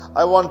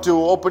I want to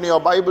open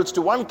your Bibles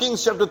to 1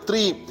 Kings chapter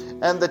 3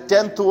 and the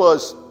 10th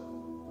verse.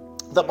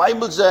 The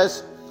Bible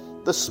says,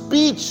 the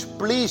speech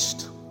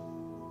pleased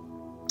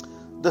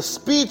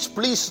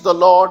the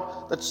Lord,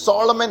 that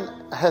Solomon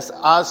has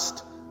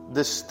asked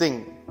this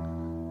thing.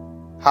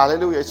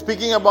 Hallelujah.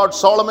 Speaking about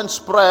Solomon's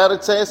prayer,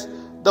 it says,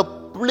 the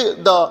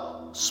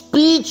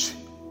speech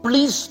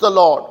pleased the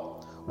Lord.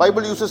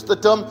 Bible uses the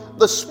term,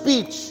 the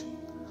speech.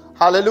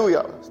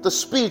 Hallelujah. The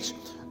speech.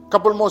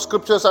 Couple more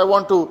scriptures I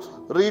want to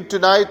read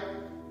tonight.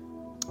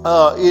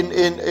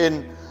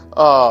 In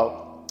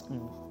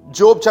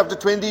Job chapter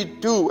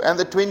 22 and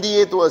the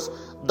 28th verse.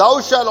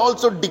 Thou shalt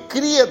also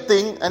decree a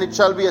thing, and it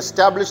shall be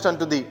established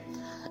unto thee,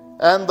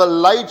 and the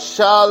light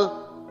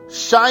shall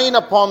shine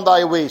upon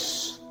thy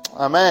ways.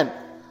 Amen.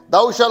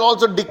 Thou shalt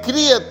also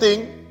decree a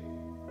thing,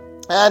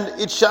 and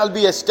it shall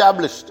be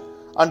established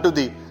unto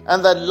thee,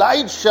 and the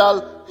light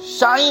shall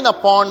shine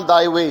upon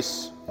thy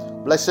ways.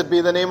 Blessed be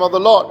the name of the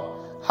Lord.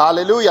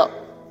 Hallelujah.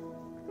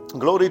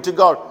 Glory to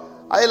God.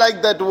 I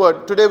like that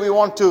word. Today we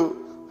want to,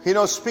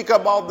 speak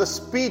about the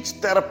speech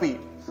therapy.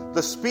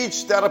 The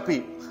speech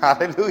therapy.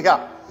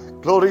 Hallelujah.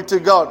 Glory to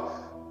God.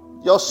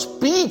 Your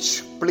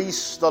speech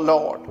please the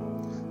Lord.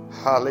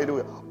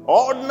 Hallelujah.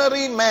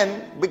 Ordinary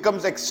men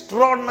becomes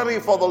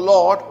extraordinary for the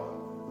Lord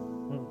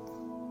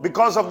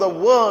because of the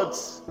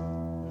words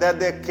that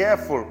they're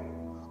careful,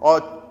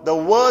 or the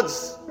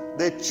words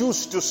they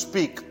choose to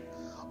speak.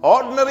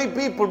 Ordinary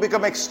people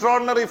become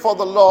extraordinary for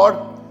the Lord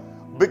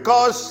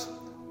because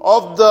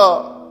of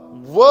the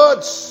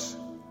words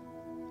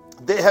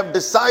they have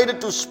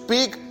decided to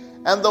speak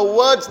and the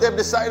words they have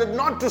decided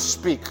not to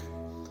speak.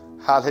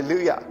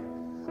 Hallelujah.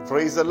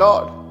 Praise the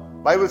Lord.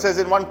 Bible says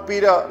in 1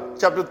 Peter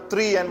chapter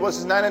 3 and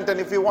verses 9 and 10,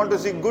 if you want to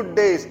see good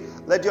days,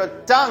 let your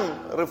tongue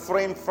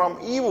refrain from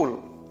evil.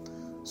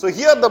 So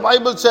here the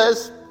Bible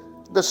says,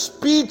 the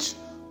speech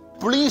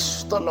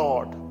pleased the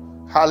Lord.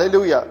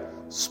 Hallelujah.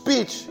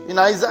 Speech. In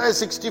Isaiah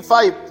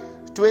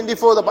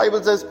 65:24, the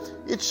Bible says,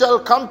 it shall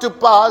come to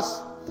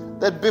pass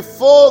that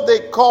before they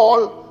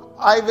call,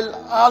 I will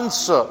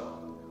answer.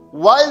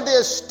 While they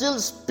are still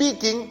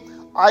speaking,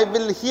 I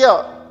will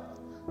hear.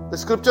 The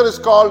scripture is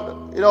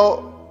called,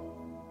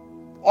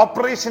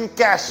 Operation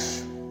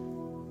Cash.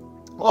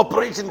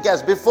 Operation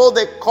Cash. Before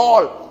they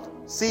call,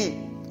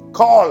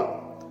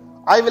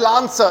 call. I will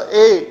answer,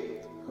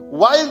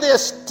 While they are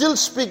still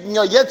speaking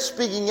or yet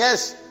speaking,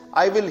 yes,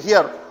 I will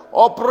hear.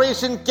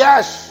 Operation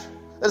Cash.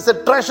 There's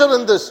a treasure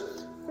in this.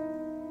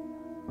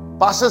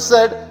 Pastor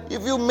said,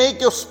 if you make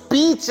your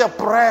speech a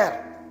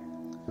prayer,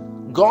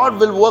 God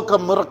will work a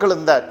miracle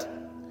in that.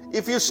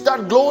 If you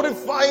start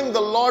glorifying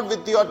the Lord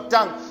with your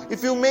tongue,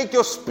 if you make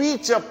your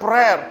speech a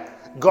prayer,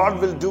 God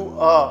will do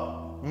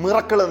a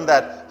miracle in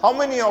that. How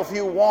many of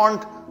you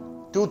want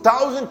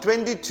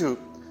 2022,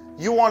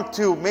 you want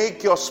to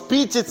make your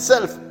speech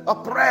itself a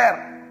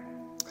prayer?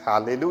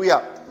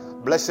 Hallelujah.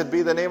 Blessed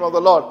be the name of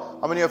the Lord.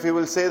 How many of you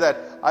will say that?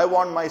 I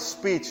want my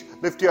speech.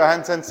 Lift your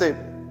hands and say,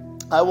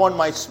 I want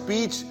my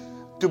speech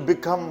to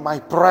become my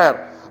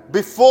prayer.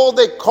 Before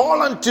they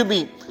call unto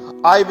me,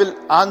 I will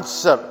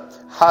answer.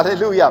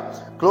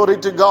 Hallelujah. Glory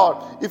to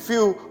God. If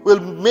you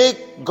will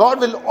make, God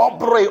will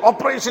operate.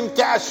 Operation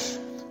Cash.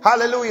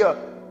 Hallelujah.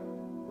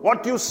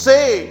 What you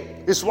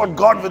say is what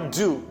God will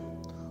do.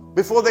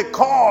 Before they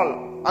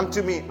call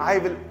unto me, I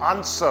will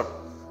answer.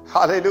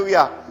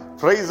 Hallelujah.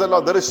 Praise the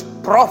Lord. There is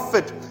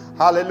profit.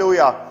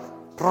 Hallelujah.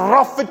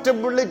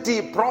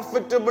 Profitability,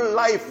 profitable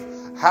life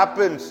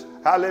happens.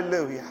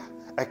 Hallelujah.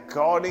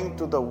 According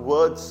to the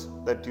words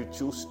that you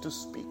choose to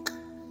speak.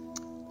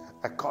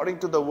 According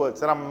to the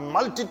words. There are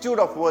multitude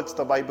of words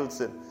the Bible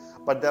says,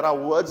 but there are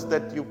words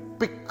that you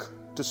pick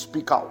to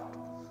speak out.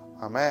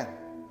 Amen.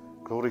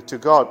 Glory to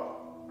God.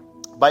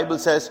 Bible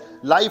says,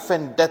 life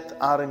and death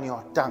are in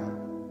your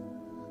tongue.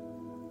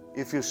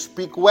 If you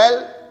speak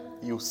well,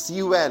 you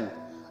see well,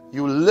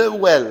 you live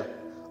well.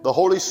 The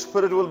Holy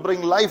Spirit will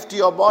bring life to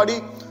your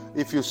body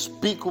if you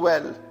speak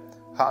well.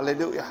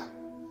 Hallelujah.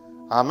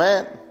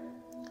 Amen.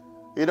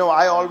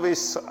 I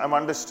always am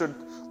understood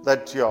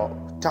that your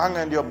tongue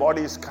and your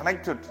body is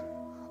connected.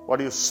 What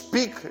you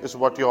speak is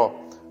what your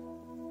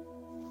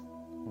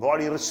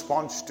body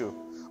responds to.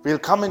 We'll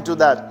come into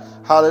that.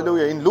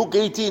 Hallelujah. In Luke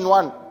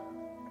 18:1,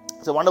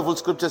 it's a wonderful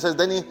scripture, says,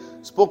 then he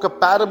spoke a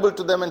parable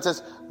to them and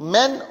says,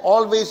 men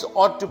always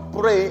ought to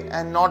pray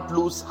and not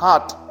lose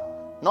heart.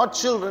 Not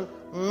children,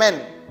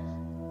 men.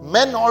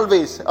 Men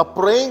always. A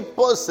praying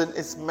person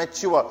is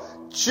mature.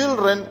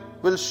 Children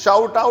will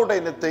shout out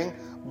anything,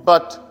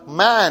 but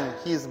man,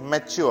 he is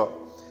mature.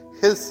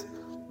 His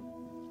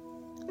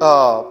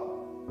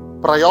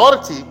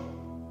priority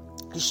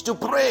is to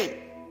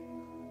pray.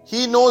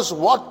 He knows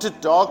what to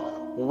talk,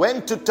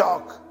 when to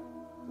talk.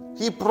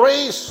 He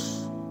prays.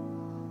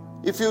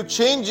 If you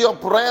change your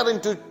prayer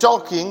into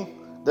talking,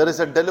 there is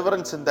a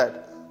deliverance in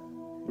that.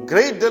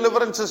 Great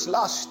deliverances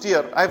last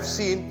year I've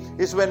seen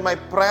is when my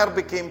prayer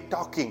became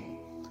talking.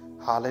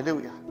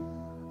 Hallelujah.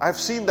 I've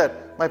seen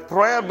that. My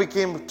prayer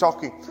became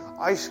talking.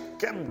 I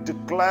kept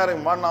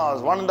declaring 1 hour,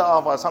 1.5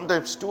 hours,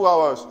 sometimes 2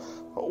 hours.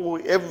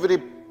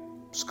 Every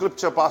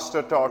scripture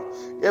pastor taught,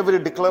 every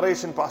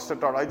declaration pastor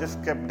taught, I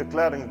just kept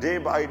declaring day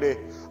by day.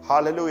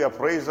 Hallelujah,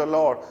 praise the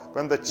Lord.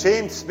 When the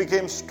chains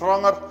became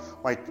stronger,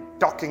 my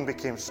talking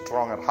became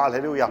stronger.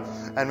 Hallelujah.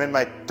 And when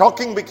my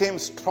talking became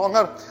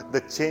stronger,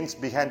 the chains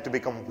began to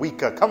become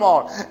weaker. Come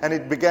on. And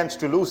it begins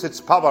to lose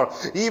its power.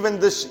 Even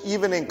this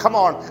evening, come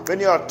on, when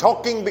your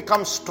talking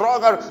becomes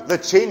stronger, the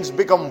chains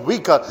become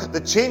weaker. The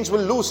chains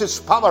will lose its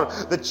power.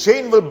 The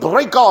chain will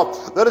break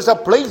off. There is a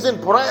place in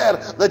prayer.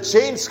 The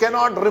chains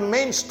cannot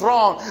remain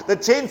strong. The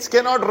chains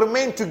cannot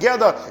remain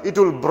together. It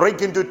will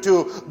break into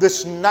two.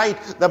 This night,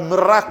 the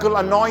miracle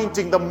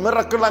anointing,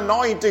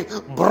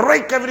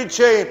 break every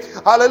chain.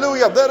 Hallelujah.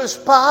 There is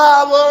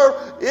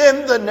power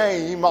in the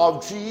name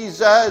of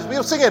Jesus.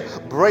 We'll sing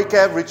it. Break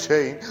every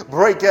chain.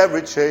 Break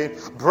every chain.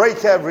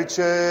 Break every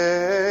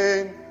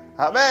chain.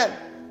 Amen.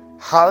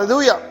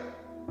 Hallelujah.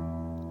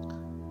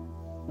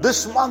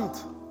 This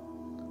month,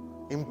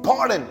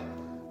 important.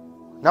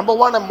 Number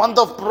one, a month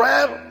of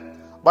prayer,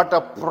 but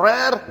a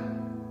prayer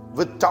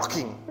with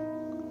talking.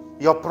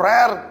 Your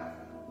prayer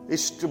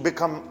is to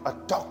become a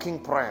talking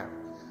prayer.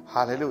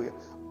 Hallelujah.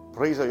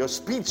 Praise God. Your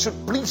speech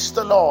should please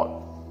the Lord.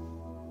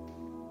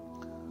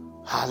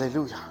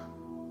 Hallelujah.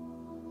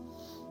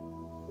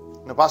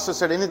 The pastor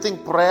said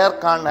anything prayer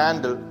can't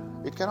handle,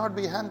 it cannot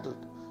be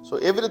handled. So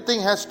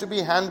everything has to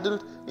be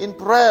handled in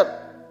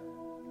prayer.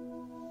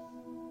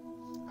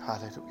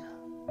 Hallelujah.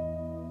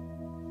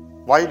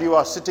 While you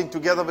are sitting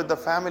together with the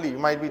family, you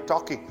might be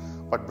talking,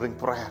 but bring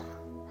prayer.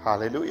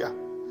 Hallelujah.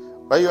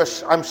 While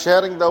I'm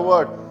sharing the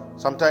word,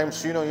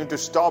 sometimes you need to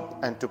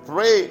stop and to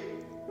pray.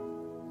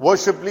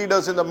 Worship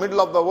leaders in the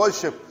middle of the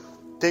worship,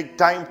 take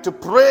time to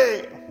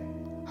pray.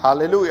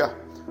 Hallelujah.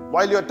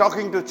 While you're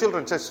talking to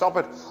children, say, stop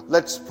it.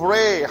 Let's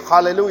pray.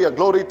 Hallelujah.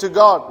 Glory to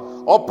God.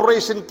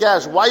 Operation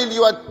Cash. While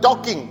you are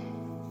talking,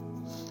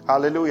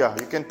 hallelujah,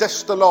 you can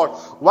test the Lord.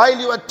 While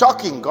you are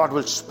talking, God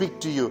will speak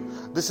to you.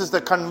 This is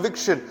the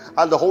conviction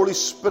the Holy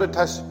Spirit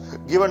has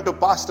given to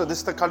Pastor. This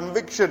is the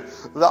conviction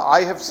that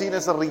I have seen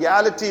as a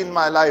reality in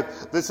my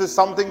life. This is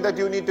something that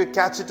you need to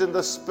catch it in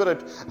the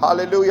Spirit.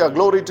 Hallelujah.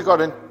 Glory to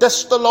God. And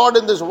test the Lord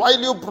in this.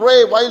 While you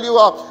pray, when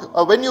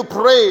you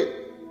pray,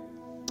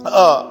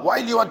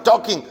 while you are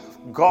talking,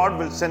 God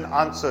will send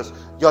answers.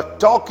 Your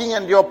talking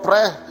and your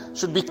prayer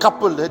should be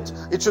coupled.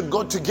 It should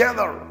go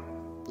together.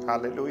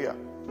 Hallelujah.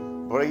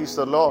 Praise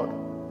the Lord.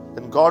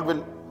 Then God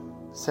will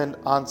send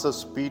answers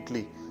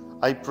speedily.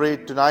 I pray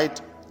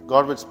tonight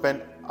God will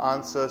send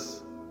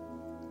answers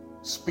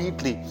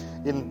speedily.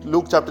 In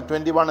Luke chapter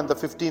 21 and the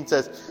 15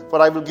 says,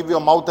 for I will give you a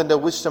mouth and a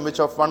wisdom which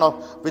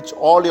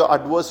all your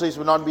adversaries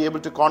will not be able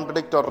to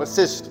contradict or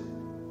resist.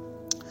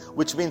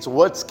 Which means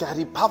words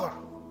carry power.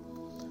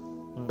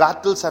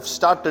 Battles have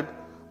started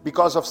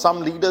because of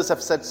some leaders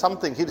have said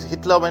something.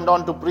 Hitler went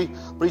on to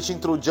preaching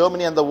through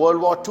Germany, and the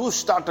World War II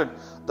started.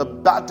 The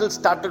battle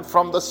started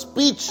from the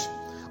speech.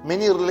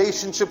 Many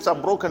relationships are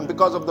broken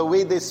because of the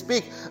way they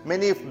speak.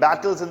 Many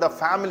battles in the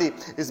family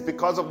is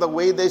because of the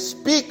way they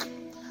speak.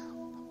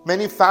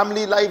 Many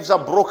family lives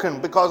are broken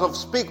because of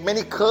speak.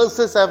 Many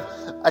curses have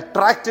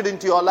attracted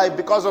into your life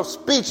because of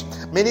speech.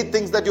 Many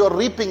things that you are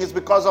reaping is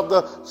because of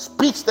the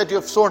speech that you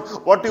have sown.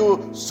 What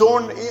you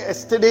sown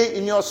yesterday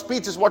in your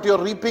speech is what you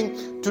are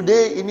reaping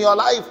today in your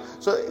life.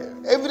 So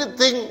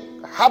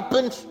everything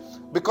happens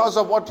because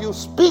of what you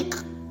speak.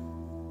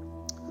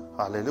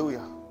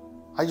 Hallelujah.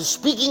 Are you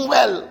speaking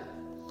well?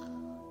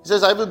 He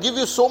says, I will give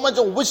you so much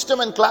of wisdom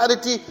and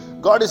clarity.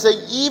 God is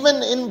saying,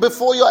 even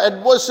before your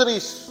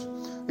adversaries.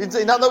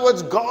 In other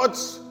words,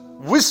 God's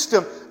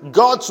wisdom,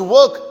 God's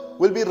work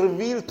will be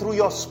revealed through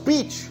your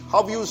speech,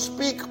 how you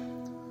speak.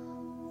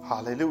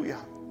 Hallelujah.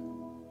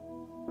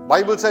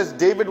 Bible says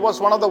David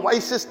was one of the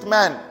wisest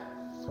men.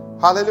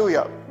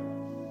 Hallelujah.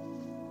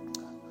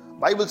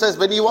 Bible says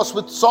when he was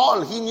with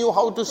Saul, he knew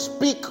how to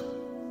speak.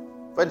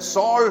 When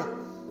Saul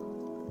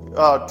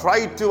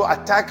tried to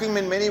attack him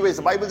in many ways,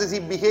 the Bible says he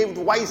behaved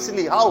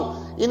wisely.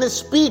 How? In his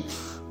speech.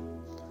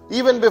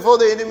 Even before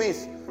the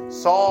enemies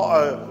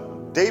saw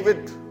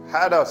David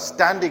had a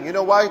standing. You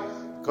know why?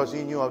 Because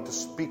he knew how to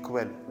speak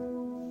well.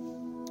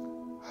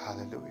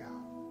 Hallelujah.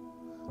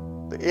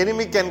 The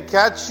enemy can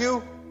catch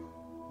you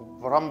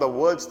from the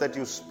words that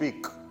you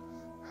speak.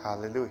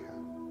 Hallelujah.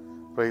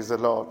 Praise the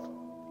Lord.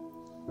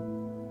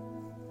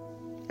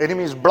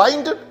 Enemy is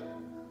blinded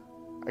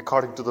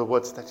according to the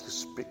words that you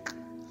speak.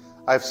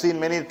 I've seen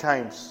many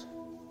times,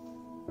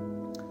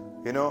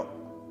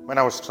 when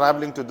I was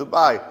traveling to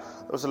Dubai,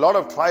 there was a lot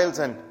of trials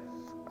and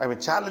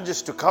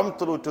challenges to come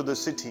through to the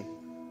city.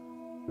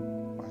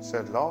 I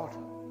said, Lord,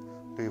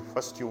 do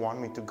you want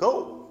me to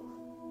go?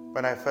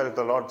 When I felt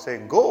the Lord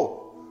saying,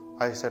 go,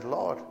 I said,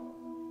 Lord,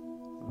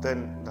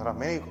 then there are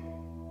many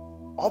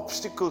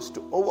obstacles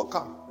to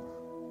overcome.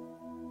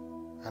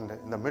 And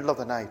in the middle of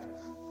the night,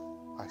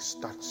 I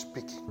start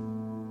speaking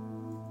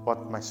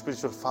what my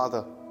spiritual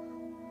father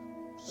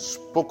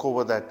spoke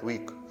over that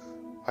week.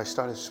 I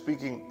started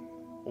speaking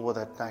over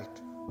that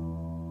night.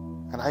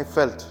 And I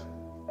felt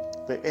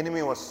the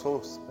enemy was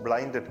so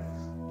blinded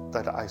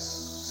that I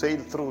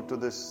sailed through to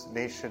this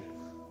nation.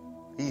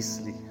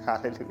 easily.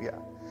 Hallelujah.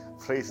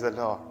 Praise the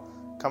Lord.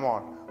 Come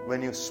on.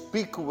 When you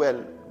speak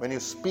well, when you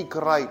speak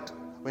right,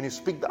 when you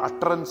speak the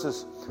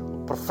utterances,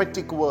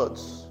 prophetic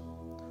words,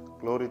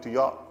 glory to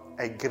you,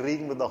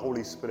 agreeing with the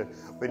Holy Spirit.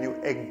 When you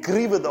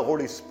agree with the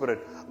Holy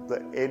Spirit,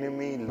 the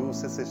enemy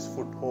loses his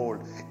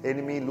foothold.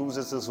 Enemy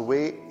loses his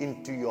way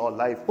into your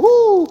life.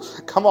 Woo!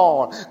 Come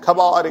on. Come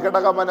on.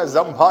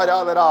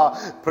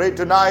 Pray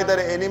tonight that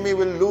the enemy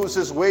will lose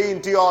his way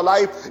into your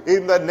life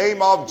in the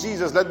name of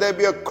Jesus. Let there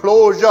be a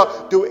closure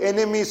to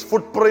enemy's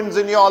footprints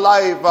in your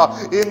life.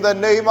 In the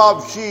name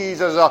of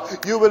Jesus.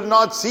 You will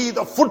not see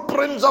the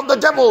footprints of the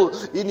devil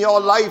in your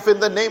life in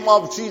the name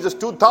of Jesus.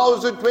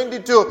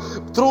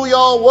 2022, through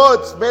your words,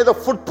 may the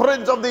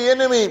footprints of the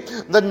enemy,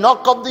 the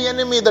knock of the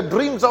enemy, the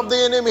dreams of the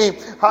enemy,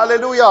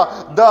 hallelujah,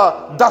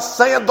 the thus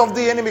saith of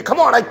the enemy. Come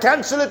on, I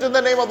cancel it in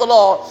the name of the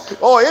Lord.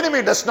 Oh,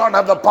 enemy does not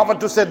have the power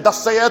to say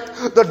thus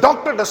saith. The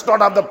doctor does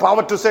not have the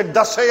power to say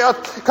thus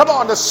saith. Come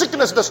on, the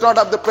sickness does not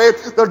have the power.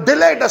 The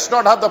delay does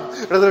not have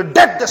the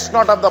death does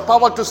not have the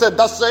power to say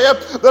thus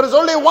saith. There is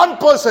only one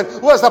person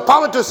who has the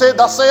power to say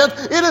thus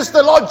saith. It is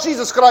the Lord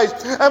Jesus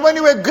Christ. And when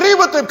you agree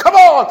with him, come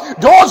on,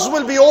 doors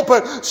will be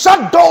open.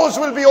 Shut doors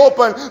will be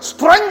open.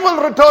 Strength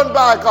will return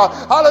back.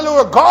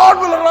 Hallelujah. God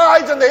will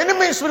arise and the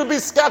enemies will be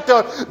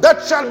scattered.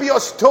 That shall be your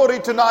story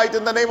tonight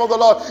in the name of the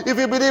Lord. If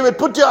you believe it,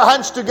 put your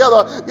hands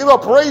together. Give a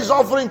praise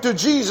offering to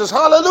Jesus.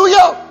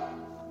 Hallelujah.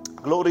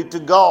 Glory to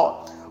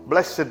God.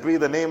 Blessed be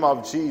the name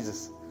of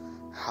Jesus.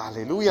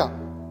 Hallelujah.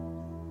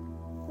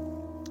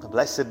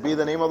 Blessed be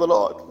the name of the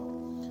Lord.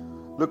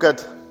 Look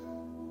at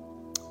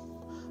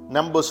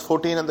Numbers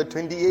 14 and the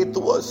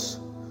 28th verse.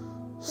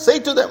 Say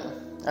to them,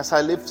 as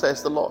I live,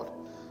 says the Lord,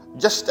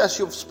 just as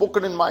you've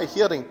spoken in my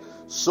hearing,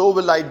 so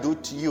will I do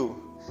to you.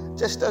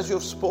 Just as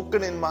you've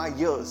spoken in my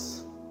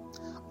ears,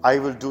 I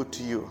will do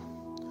to you.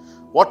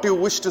 What you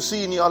wish to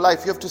see in your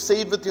life, you have to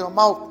say it with your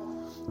mouth.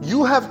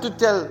 You have to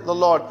tell the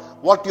Lord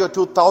what your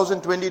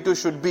 2022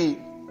 should be.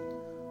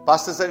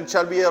 Pastor said it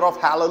shall be a year of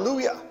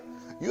hallelujah.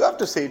 You have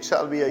to say it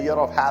shall be a year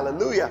of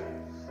hallelujah.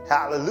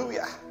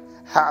 Hallelujah.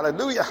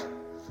 Hallelujah.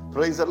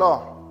 Praise the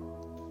Lord.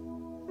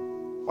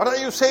 What are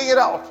you saying it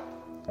out?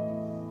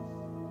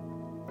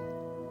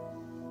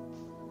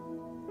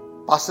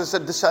 Pastor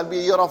said this shall be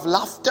a year of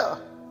laughter.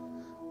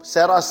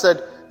 Sarah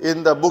said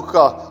in the book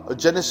of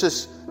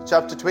Genesis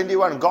chapter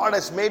 21, God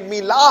has made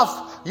me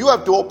laugh. You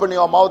have to open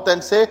your mouth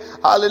and say,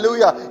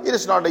 hallelujah. It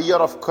is not a year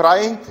of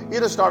crying.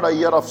 It is not a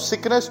year of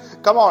sickness.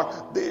 Come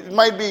on. It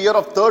might be a year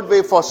of third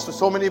wave for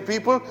so many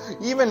people.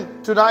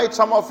 Even tonight,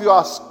 some of you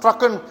are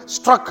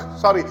struck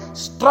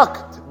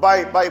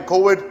by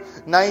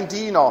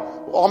COVID-19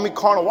 or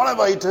Omicron or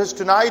whatever it is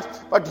tonight,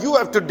 but you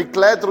have to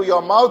declare through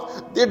your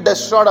mouth, it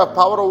does not have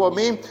power over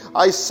me.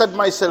 I set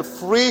myself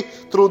free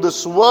through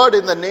this word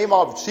in the name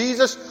of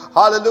Jesus.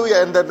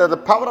 Hallelujah. And that the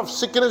power of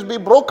sickness be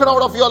broken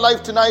out of your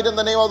life tonight in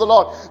the name of the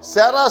Lord.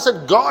 Sarah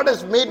said, God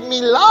has made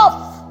me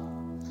laugh.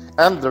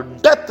 And the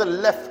death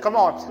left. Come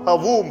on, a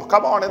womb.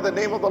 Come on, in the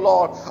name of the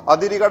Lord.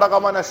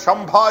 Adirigadamana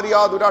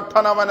Shambharia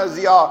Durattanamana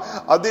Zia.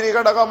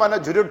 Adirigadamana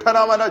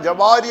Juruttanamana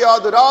Javaria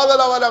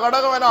Duradala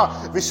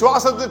Gadagamana.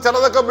 Vishwasathi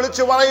Charadaka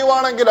Bilichu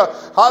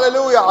Varayuvanangila.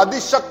 Hallelujah. Adi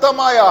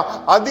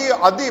Shaktamaya.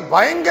 Adi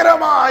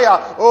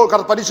Bhayangaramaya. Oh,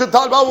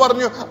 Karparishuddhalva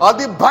Varnyu.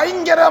 Adi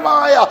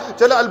Bhayangaramaya.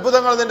 Chala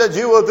Alpudangal in the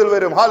Jeevathil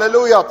Verum.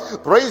 Hallelujah.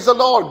 Praise the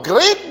Lord.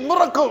 Great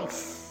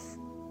miracles.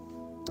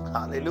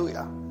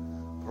 Hallelujah.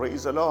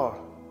 Praise the Lord.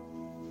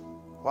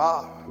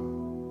 Wow.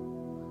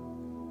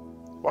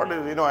 What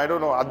is, I don't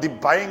know. Adi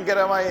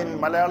Bhayangarama in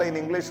Malayalam, in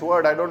English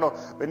word, I don't know.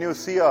 When you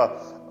see a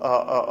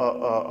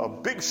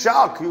big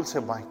shark, you'll say,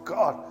 my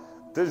God,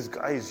 this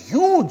guy is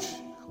huge.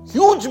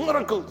 Huge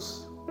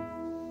miracles.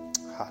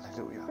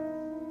 Hallelujah.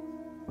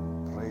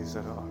 Praise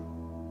the Lord.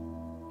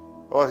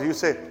 Or you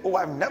say, oh,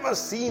 I've never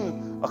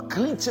seen a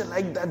creature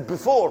like that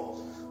before.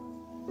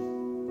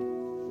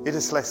 It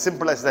is like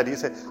simple as that. You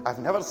say, I've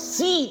never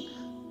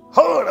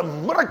heard a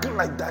miracle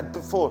like that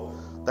before.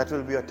 That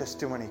will be a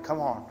testimony. Come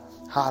on.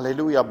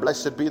 Hallelujah.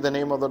 Blessed be the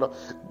name of the Lord.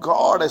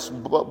 God has,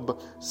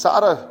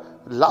 Sarah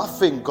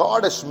laughing.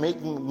 God has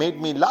made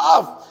me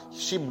laugh.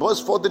 She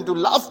burst forth into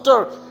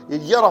laughter. A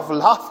year of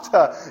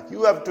laughter.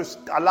 You have to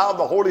allow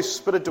the Holy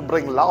Spirit to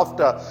bring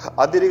laughter.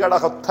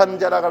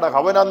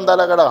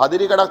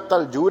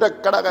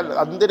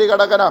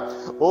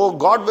 Oh,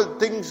 God will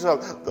think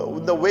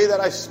the way that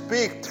I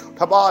speak.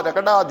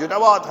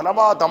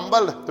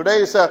 Today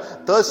is a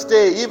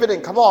Thursday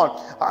evening. Come on.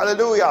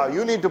 Hallelujah.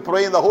 You need to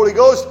pray in the Holy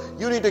Ghost.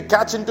 You need to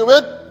catch into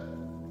it.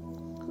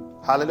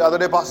 Hallelujah. Other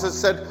day pastor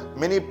said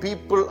many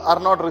people are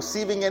not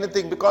receiving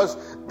anything because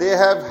they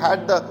have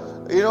had the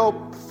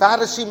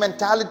Pharisee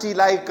mentality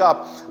like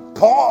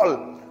Paul.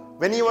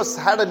 When he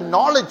had a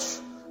knowledge,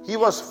 he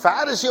was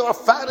Pharisee or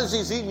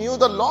Pharisees. He knew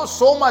the law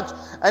so much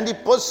and he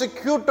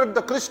persecuted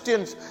the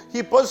Christians.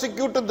 He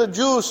persecuted the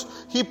Jews.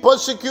 He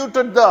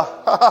persecuted the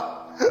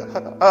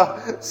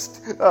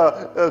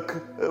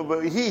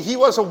he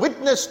was a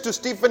witness to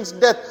Stephen's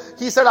death.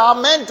 He said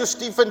amen to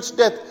Stephen's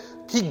death.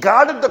 He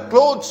guarded the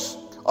clothes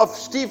of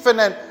Stephen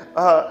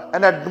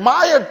and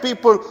admired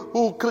people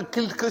who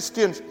killed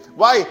Christians.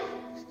 Why?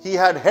 He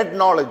had head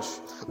knowledge.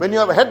 When you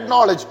have head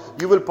knowledge,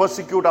 you will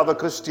persecute other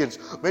Christians.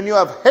 When you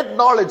have head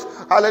knowledge,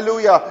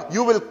 hallelujah,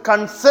 you will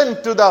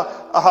consent to the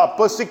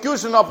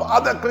persecution of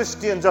other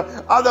Christians,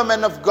 other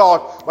men of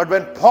God. But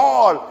when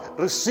Paul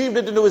received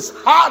it into his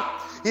heart,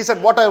 he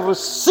said, what I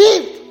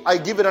received, I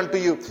give it unto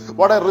you.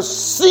 What I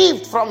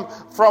received from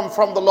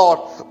the Lord.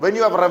 When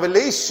you have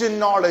revelation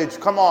knowledge,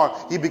 come on,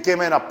 he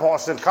became an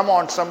apostle. Come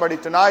on, somebody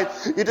tonight.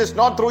 It is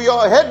not through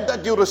your head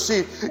that you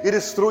receive. It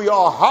is through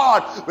your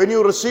heart. When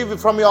you receive it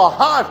from your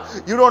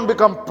heart, you don't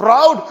become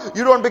proud.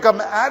 You don't become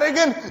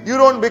arrogant. You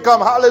don't become,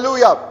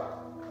 hallelujah,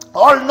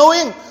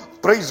 all-knowing.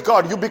 Praise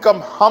God. You become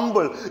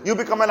humble. You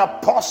become an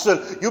apostle.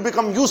 You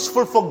become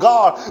useful for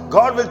God.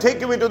 God will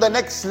take you into the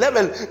next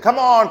level. Come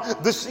on,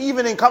 this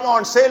evening, come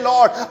on, say,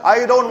 Lord,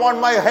 I don't want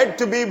my head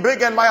to be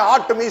big and my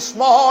heart to be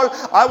small.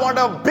 I want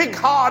a big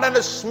heart and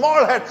a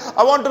small head.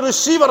 I want to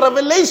receive a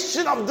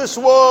revelation of this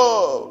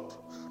world.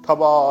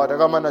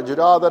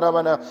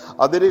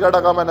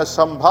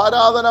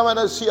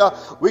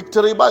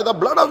 Victory by the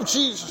blood of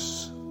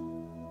Jesus.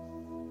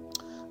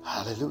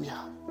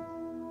 Hallelujah.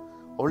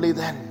 Only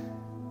then.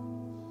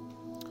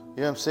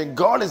 You know what I'm saying?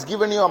 God has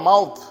given you a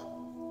mouth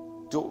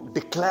to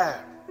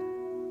declare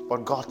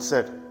what God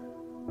said.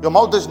 Your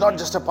mouth is not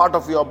just a part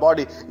of your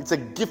body. It's a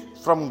gift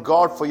from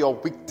God for your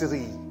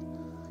victory.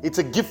 It's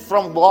a gift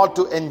from God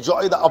to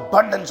enjoy the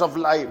abundance of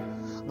life.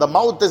 The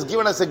mouth is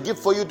given as a gift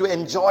for you to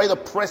enjoy the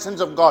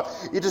presence of God.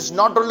 It is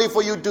not only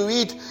for you to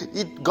eat.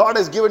 God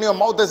has given you a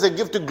mouth as a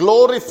gift to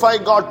glorify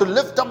God, to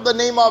lift up the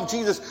name of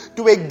Jesus,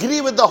 to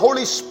agree with the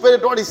Holy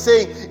Spirit what He's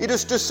saying. It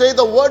is to say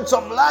the words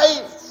of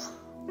life.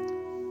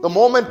 The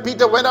moment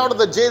Peter went out of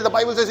the jail, the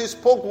Bible says he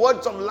spoke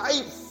words of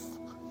life.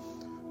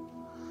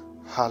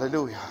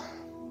 Hallelujah.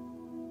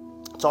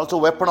 It's also a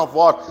weapon of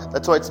war.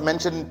 That's why it's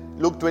mentioned in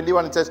Luke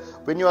 21. It says,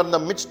 when you are in the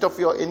midst of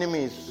your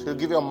enemies, He'll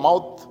give you a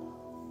mouth,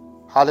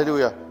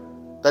 hallelujah,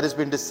 that has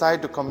been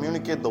decided to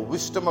communicate the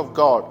wisdom of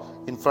God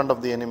in front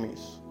of the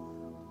enemies.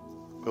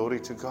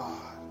 Glory to God.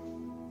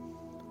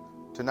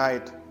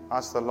 Tonight,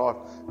 ask the Lord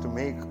to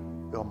make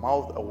your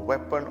mouth a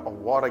weapon of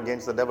war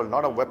against the devil,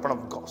 not a weapon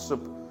of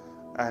gossip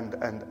and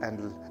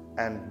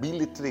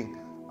belittling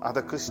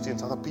other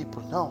Christians, other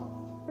people. No.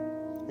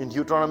 In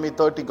Deuteronomy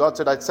 30, God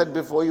said, I set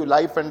before you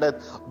life and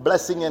death,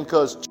 blessing and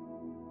curse.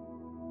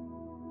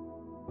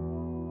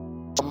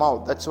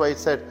 Mouth. That's why it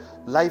said,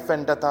 life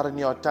and death are in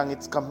your tongue.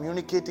 It's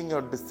communicating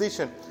your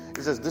decision.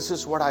 It says, this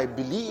is what I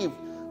believe.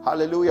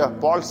 Hallelujah.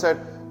 Paul said,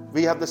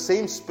 we have the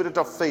same spirit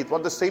of faith.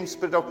 What the same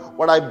spirit of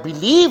what I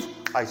believe,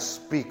 I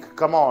speak.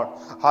 Come on.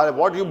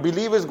 What you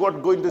believe is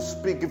what going to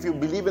speak. If you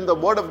believe in the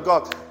word of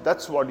God,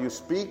 that's what you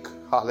speak.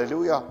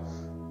 Hallelujah.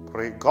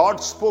 Pray. God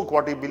spoke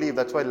what He believed.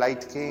 That's why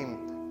light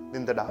came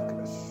in the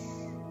darkness.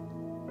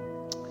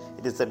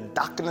 It is the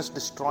darkness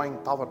destroying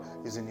power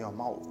is in your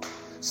mouth.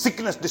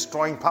 Sickness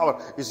destroying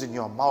power is in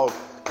your mouth.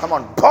 Come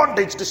on.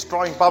 Bondage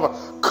destroying power,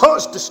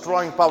 curse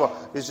destroying power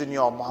is in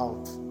your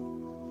mouth.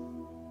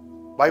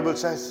 Bible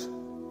says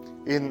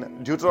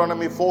in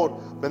Deuteronomy 4,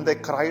 when they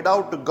cried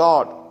out to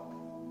God,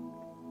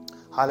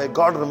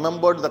 God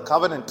remembered the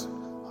covenant,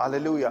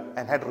 hallelujah,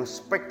 and had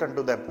respect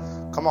unto them.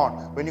 Come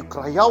on, when you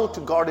cry out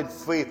to God in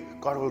faith,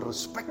 God will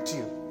respect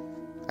you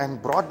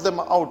and brought them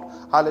out.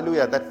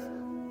 Hallelujah. That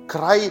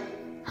cry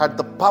had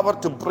the power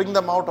to bring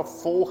them out of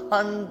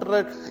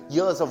 400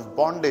 years of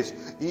bondage.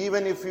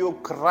 Even if you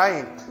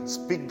cry,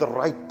 speak the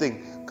right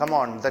thing. Come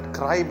on, that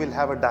cry will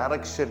have a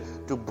direction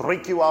to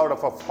break you out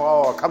of a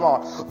fall. Come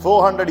on,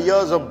 400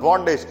 years of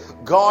bondage.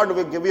 God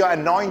will give you an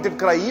anointed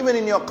cry. Even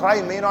in your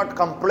cry, may not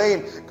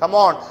complain. Come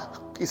on,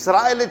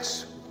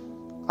 Israelites,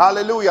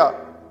 hallelujah,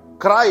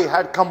 cry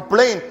had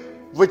complained,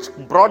 which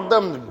brought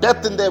them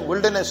death in their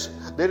wilderness.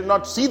 They did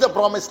not see the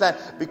promised land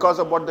because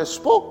of what they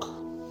spoke.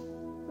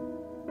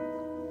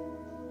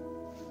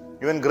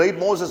 Even great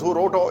Moses, who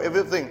wrote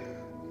everything,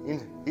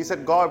 he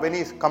said, God, when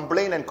he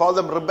complained and called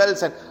them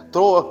rebels and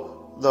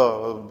throw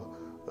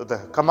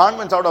the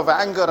commandments out of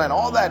anger and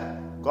all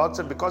that, God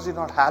said, because you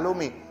not hallow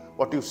me,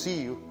 what you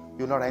see, you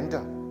not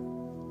enter.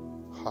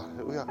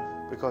 Hallelujah.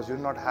 Because you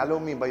not hallow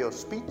me by your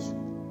speech.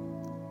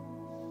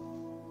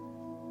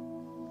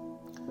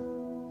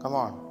 Come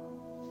on.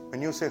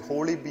 When you say,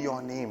 holy be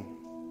your name,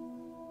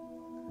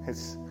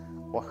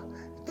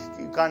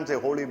 you can't say,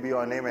 holy be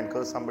your name and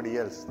curse somebody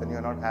else. Then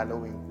you're not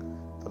hallowing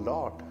the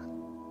Lord.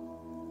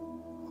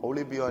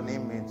 Holy be your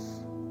name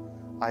means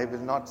I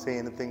will not say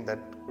anything that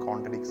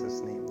contradicts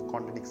His name,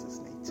 contradicts His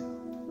nature.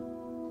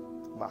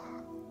 Wow.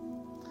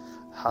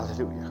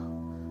 Hallelujah.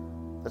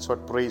 That's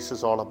what praise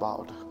is all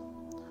about.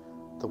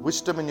 The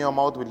wisdom in your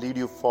mouth will lead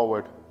you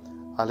forward.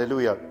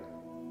 Hallelujah.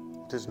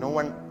 It is no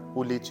one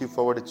who leads you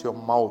forward, it's your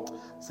mouth.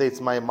 Say, it's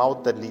my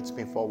mouth that leads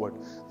me forward.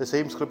 The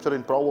same scripture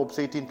in Proverbs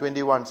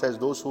 18:21 says,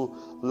 those who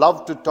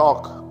love to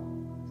talk,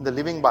 in the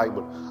Living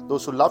Bible,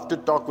 those who love to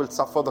talk will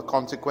suffer the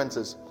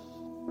consequences.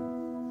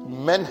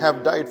 Men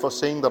have died for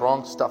saying the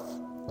wrong stuff,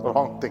 the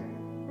wrong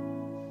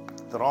thing.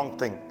 The wrong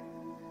thing.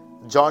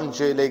 John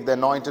J. Lake, the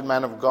anointed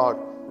man of God,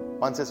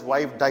 Once his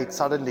wife died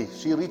suddenly,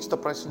 she reached the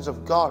presence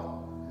of God.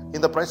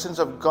 In the presence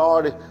of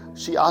God,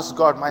 she asked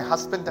God, my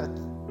husband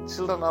and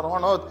children are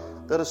on earth.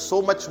 There is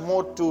so much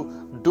more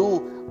to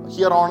do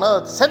here on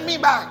earth. Send me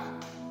back.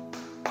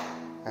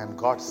 And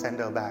God sent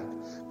her back.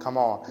 Come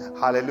on,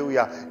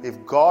 hallelujah.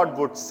 If God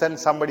would send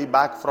somebody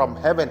back from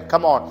heaven,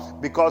 come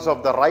on, because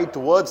of the right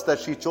words that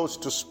she chose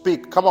to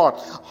speak, come on,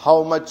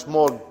 how much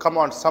more, come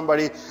on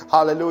somebody,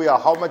 hallelujah,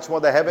 how much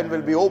more the heaven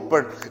will be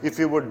open if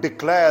you would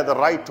declare the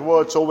right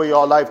words over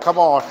your life. Come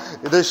on,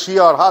 this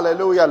year,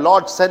 hallelujah,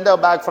 Lord, send her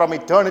back from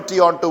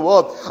eternity onto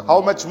earth. How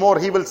much more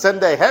he will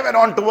send the heaven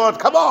onto earth.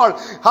 Come on,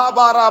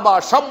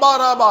 Habaraba,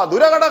 Shambaraba,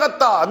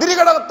 Duragadagatta,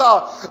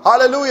 Dirigadatta,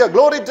 hallelujah,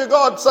 glory to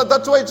God. So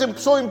that's why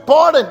it's so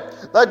important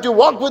that you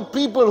walk with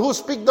people who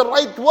speak the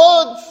right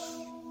words.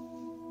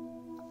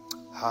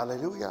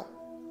 Hallelujah.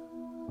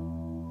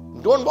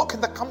 Don't walk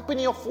in the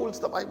company of fools,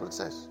 the Bible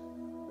says,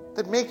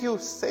 that make you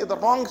say the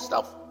wrong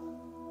stuff.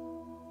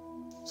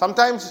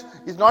 Sometimes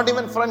it's not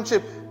even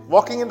friendship.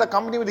 Walking in the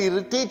company will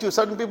irritate you.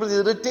 Certain people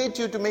irritate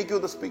you to make you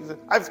the speaker.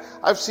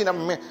 I've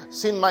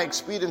seen my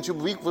experience. You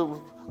weak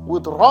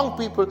with wrong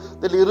people,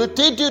 they'll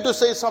irritate you to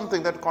say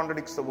something that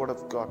contradicts the word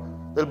of God.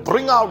 They'll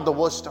bring out the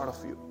worst out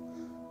of you.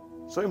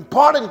 So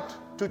important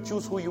to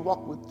choose who you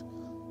walk with.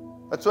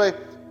 That's why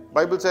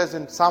Bible says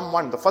in Psalm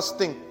 1, the first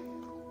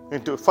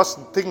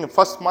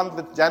month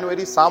with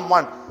January, Psalm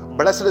 1,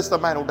 blessed is the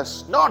man who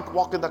does not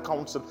walk in the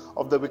counsel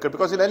of the wicked,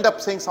 because he'll end up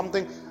saying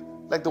something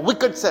like the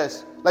wicked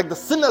says, like the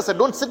sinner said,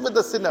 don't sit with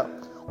the sinner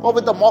or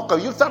with the mocker.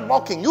 You'll start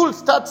mocking, you'll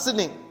start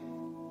sinning.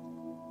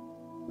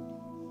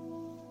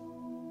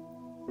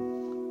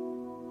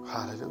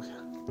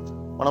 Hallelujah.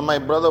 One of my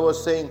brother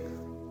was saying,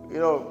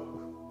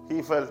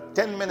 he felt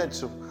 10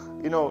 minutes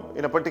in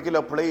a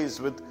particular place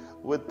with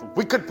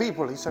wicked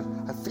people. He said,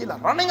 I feel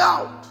like running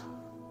out.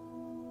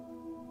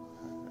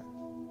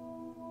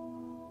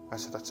 I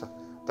said,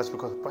 that's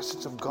because the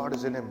presence of God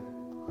is in him.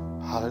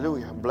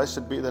 Hallelujah.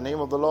 Blessed be the name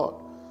of the Lord.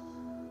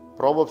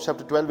 Proverbs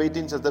chapter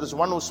 12:18 says, there is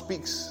one who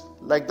speaks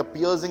like the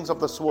piercings of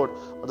the sword,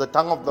 but the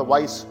tongue of the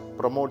wise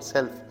promotes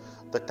health.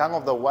 The tongue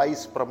of the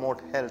wise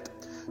promotes health.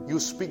 You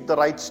speak the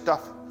right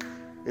stuff,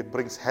 it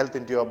brings health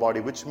into your body,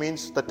 which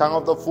means the tongue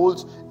of the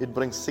fools, it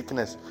brings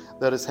sickness.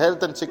 There is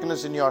health and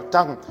sickness in your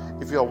tongue.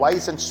 If you are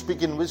wise and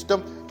speak in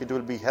wisdom, it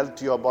will be health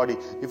to your body.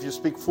 If you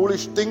speak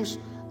foolish things,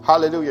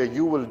 hallelujah,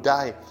 you will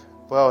die.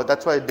 Well,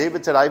 that's why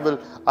David said, I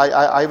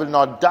will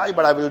not die,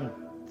 but I will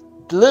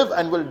live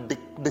and will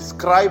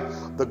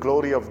describe the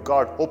glory of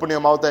God. Open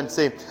your mouth and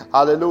say,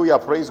 hallelujah,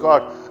 praise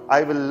God.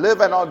 I will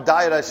live and not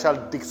die, and I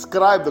shall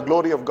describe the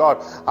glory of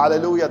God.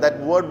 Hallelujah.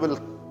 That word will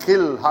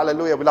kill,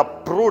 hallelujah, will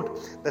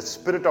uproot the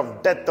spirit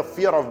of death, the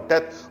fear of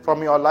death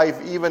from your life.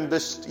 Even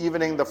this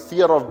evening, the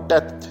fear of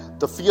death,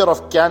 the fear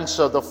of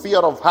cancer, the fear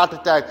of heart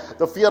attack,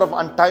 the fear of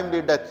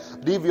untimely death,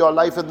 leave your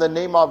life in the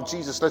name of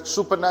Jesus. Let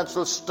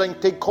supernatural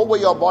strength take over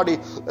your body.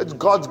 Let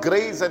God's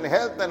grace and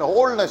health and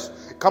wholeness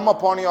come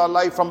upon your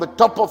life from the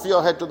top of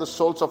your head to the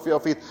soles of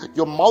your feet.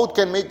 Your mouth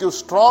can make you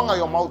strong, or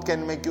your mouth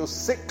can make you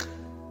sick.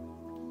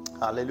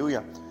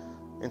 Hallelujah.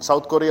 In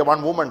South Korea,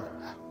 one woman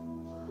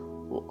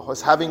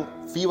was having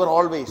fever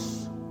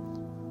always.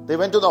 They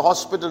went to the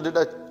hospital, did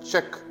a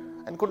check,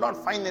 and could not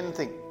find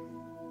anything.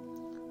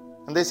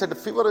 And they said the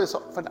fever is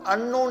of an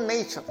unknown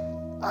nature.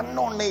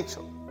 Unknown nature.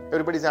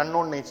 Everybody say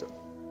unknown nature.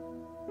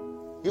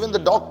 Even the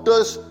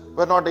doctors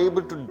were not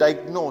able to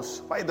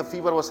diagnose why the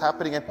fever was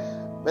happening. And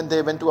when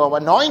they went to our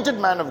anointed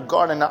man of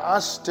God and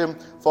asked him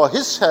for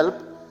his help,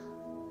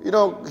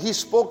 he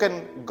spoke,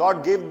 and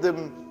God gave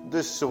them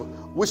this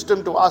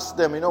wisdom to ask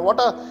them,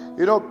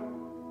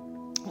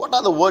 what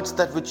are the words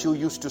that which you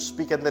used to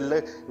speak, and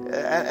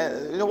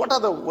what are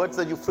the words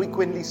that you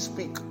frequently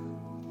speak?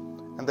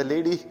 And the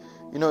lady,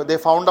 they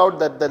found out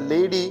that the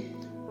lady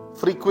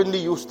frequently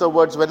used the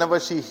words whenever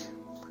she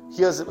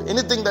hears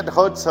anything that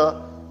hurts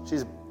her,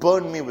 she's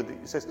burned me with it.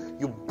 He says,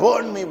 you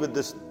burn me with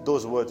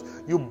those words.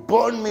 You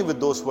burn me with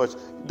those words.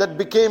 That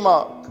became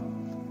a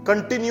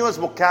continuous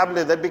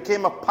vocabulary. That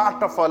became a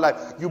part of her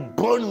life. You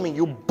burn me.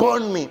 You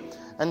burn me.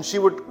 And she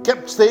would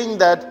kept saying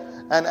that,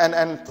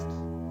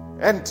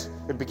 and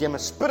it became a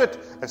spirit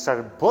and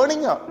started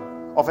burning her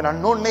of an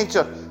unknown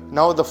nature.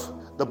 Now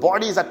the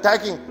body is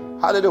attacking,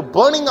 hallelujah,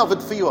 burning her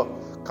with fever.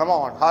 Come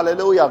on,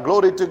 hallelujah,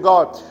 glory to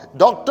God.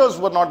 Doctors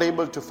were not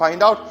able to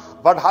find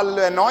out, but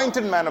hallelujah,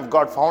 anointed man of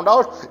God found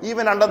out.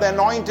 Even under the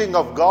anointing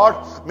of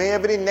God, may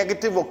every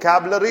negative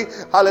vocabulary,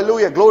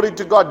 hallelujah, glory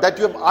to God, that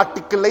you have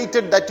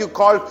articulated, that you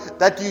called,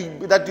 that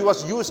you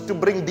was used to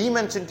bring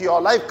demons into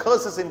your life,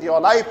 curses into your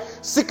life,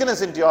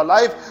 sickness into your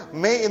life,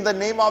 may in the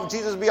name of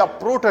Jesus be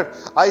uprooted.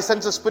 I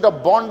sense a spirit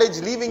of bondage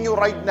leaving you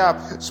right now.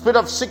 Spirit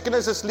of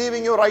sickness is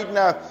leaving you right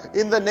now.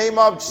 In the name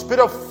of spirit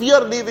of fear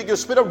leaving you,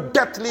 spirit of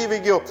death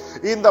leaving you.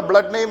 In the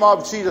blood name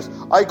of Jesus,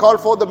 I call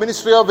for the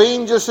ministry of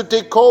angels to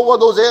take over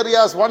those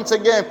areas once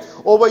again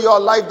over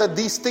your life, that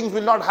these things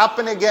will not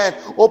happen again.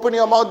 Open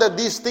your mouth, that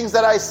these things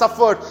that I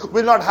suffered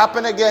will not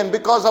happen again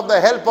because of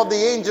the help of the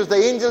angels.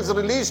 The angels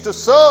released to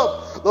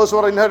serve those who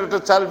are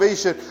inherited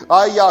salvation.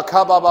 Let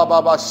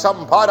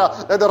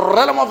the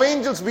realm of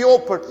angels be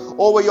opened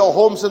over your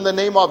homes in the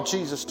name of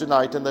Jesus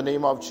tonight, in the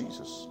name of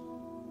Jesus.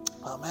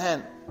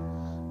 Amen.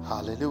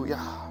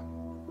 Hallelujah.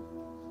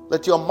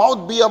 Let your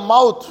mouth be a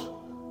mouth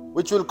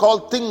which will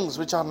call things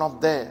which are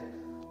not there.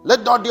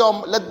 Let not your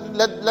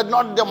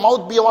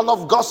mouth be one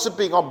of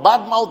gossiping or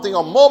bad mouthing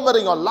or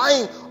murmuring or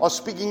lying or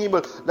speaking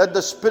evil. Let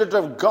the Spirit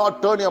of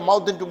God turn your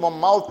mouth into a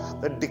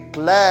mouth that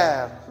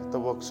declare the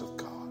works of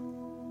God.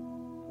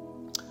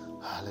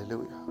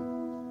 Hallelujah.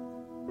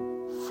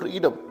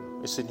 Freedom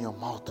is in your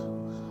mouth.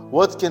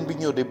 Words can bring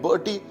you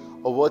liberty,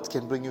 or words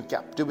can bring you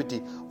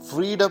captivity.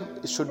 Freedom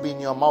should be in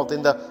your mouth.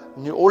 In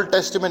the Old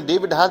Testament,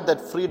 David had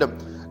that freedom.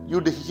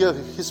 You'd hear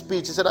his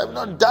speech. He said, I will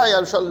not die,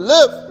 I shall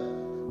live.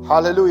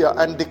 Hallelujah.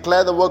 And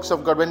declare the works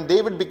of God. When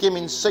David became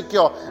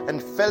insecure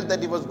and felt that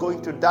he was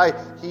going to die,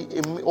 he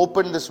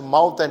opened his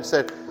mouth and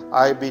said,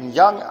 I've been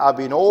young, I've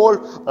been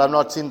old, but I've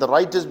not seen the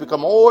righteous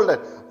become old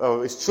and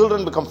his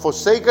children become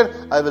forsaken.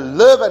 I will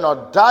live and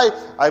not die.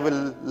 I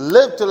will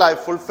live till I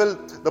fulfill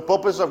the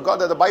purpose of God.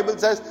 That the Bible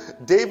says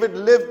David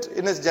lived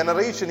in his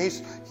generation. In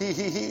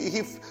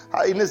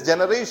his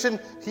generation,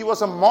 he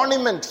was a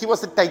monument. He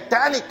was a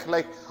Titanic,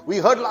 like we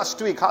heard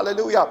last week.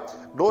 Hallelujah.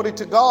 Glory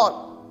to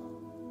God.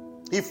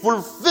 He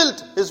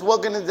fulfilled his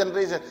work in his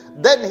generation.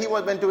 Then he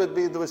went to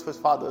be with his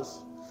fathers.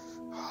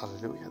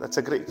 Hallelujah. That's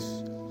a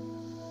grace.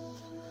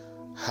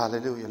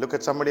 Hallelujah. Look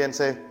at somebody and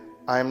say,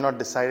 I am not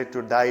decided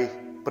to die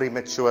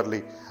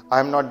prematurely. I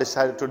am not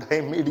decided to die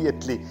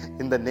immediately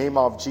in the name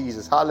of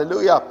Jesus.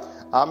 Hallelujah.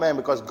 Amen.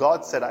 Because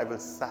God said, I will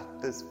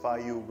satisfy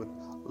you with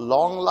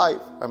long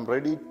life. I'm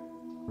ready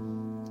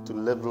to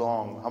live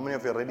long. How many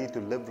of you are ready to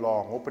live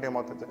long? Open your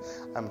mouth and say,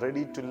 I'm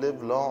ready to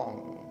live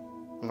long.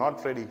 I'm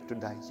not ready to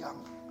die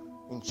young.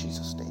 In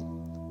Jesus'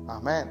 name.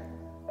 Amen.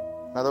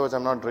 In other words,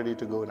 I'm not ready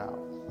to go now.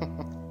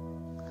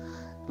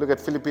 Look at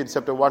Philippians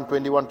chapter 1,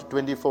 21 to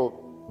 24.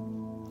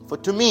 For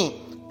to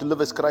me, to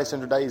live is Christ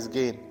and to die is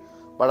gain.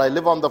 But I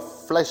live on the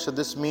flesh,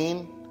 this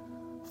mean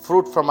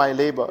fruit from my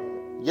labor.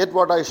 Yet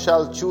what I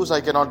shall choose I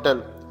cannot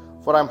tell.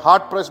 For I am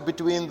hard pressed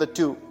between the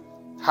two,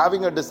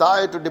 having a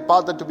desire to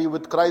depart and to be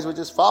with Christ, which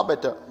is far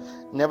better.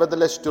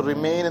 Nevertheless, to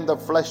remain in the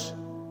flesh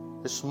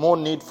is more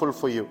needful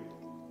for you.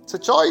 It's a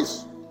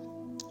choice.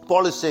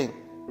 Paul is saying.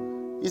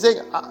 He's saying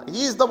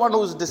he is the one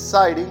who is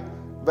deciding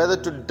whether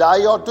to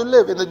die or to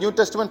live. In the New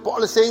Testament,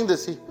 Paul is saying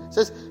this. He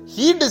says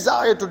he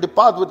desired to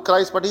depart with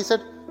Christ, but he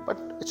said, but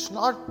it's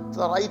not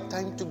the right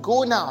time to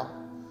go now,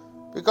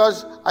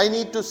 because I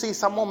need to see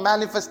some more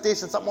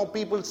manifestation, some more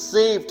people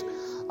saved.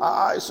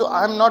 So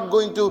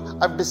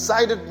I've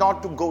decided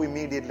not to go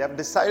immediately. I've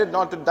decided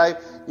not to die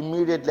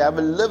immediately. I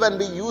will live and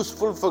be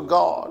useful for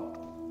God.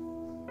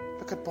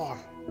 Look at Paul.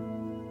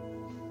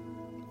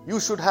 You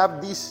should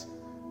have these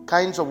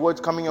kinds of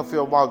words coming off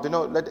your mouth.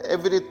 Let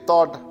every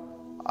thought,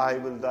 I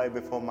will die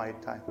before my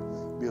time,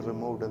 be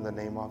removed in the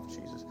name of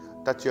Jesus.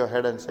 Touch your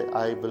head and say,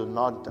 I will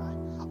not die.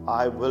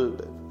 I will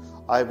live.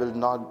 I will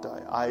not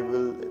die. I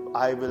will live.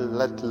 I will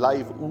let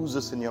life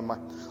oozes in your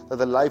mind. Let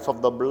the life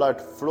of the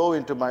blood flow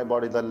into my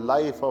body. The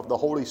life of the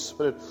Holy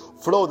Spirit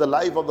flow. The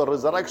life of the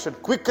resurrection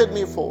quicken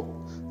me forth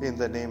in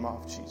the name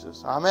of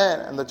Jesus.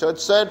 Amen. And the church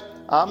said,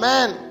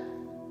 Amen.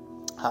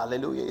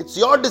 Hallelujah. It's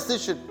your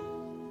decision.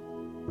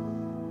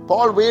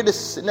 Paul weighed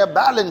this in a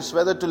balance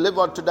whether to live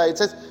or to die. It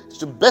says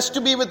it's best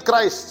to be with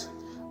Christ,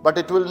 but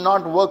it will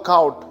not work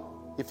out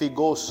if he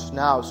goes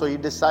now. So he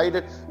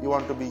decided he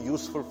wanted to be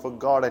useful for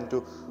God and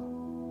to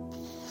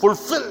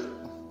fulfill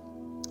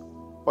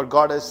what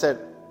God has said.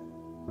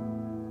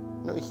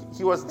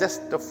 He was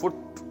just a foot.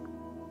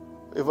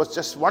 It was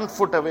just 1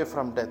 foot away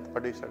from death,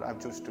 but he said, I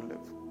choose to live.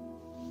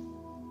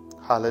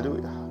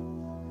 Hallelujah.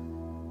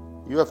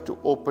 You have to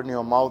open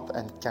your mouth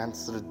and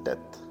cancel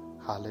death.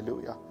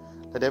 Hallelujah.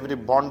 Let every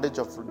bondage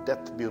of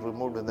death be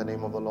removed in the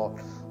name of the Lord.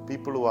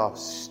 People who are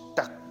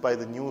stuck by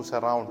the news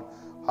around.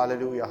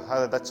 Hallelujah.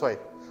 That's why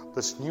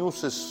this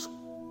news is,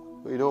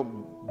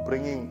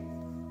 bringing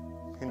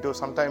into,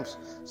 sometimes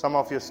some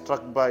of you are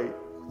struck by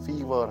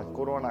fever and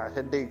corona,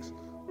 headaches,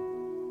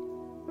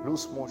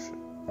 loose motion.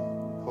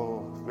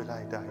 Oh, will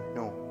I die?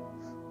 No.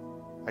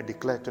 I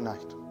declare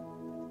tonight,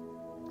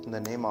 in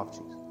the name of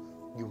Jesus,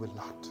 you will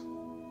not.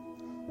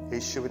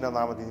 യേശുവിന്റെ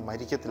നാമത്തിൽ നീ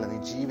മരിക്കത്തില്ല, നീ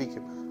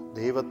ജീവിക്കും.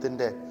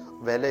 ദൈവത്തിന്റെ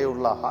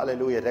വിലയുള്ള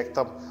hallelujah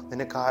രക്തം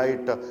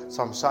നിനക്കായിട്ട്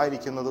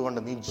സംസാരിക്കുന്നത് കൊണ്ട്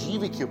നീ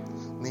ജീവിക്കും,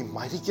 നീ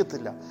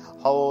മരിക്കത്തില്ല.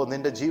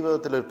 നിന്റെ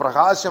ജീവിതത്തിൽ ഒരു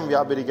പ്രകാശം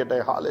വ്യാപരിക്കട്ടെ.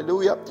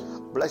 Hallelujah.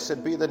 Blessed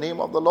be the name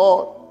of the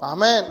Lord.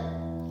 Amen.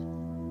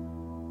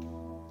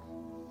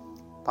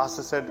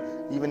 Pastor said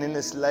even in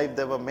his life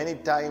there were many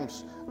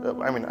times,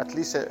 at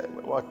least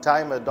a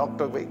time a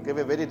doctor gave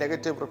a very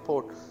negative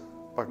report,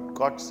 but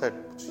God said,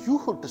 you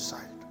who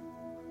decide.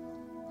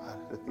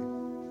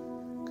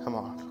 Come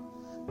on.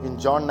 In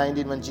John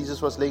 19, when Jesus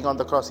was laying on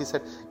the cross, he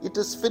said, it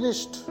is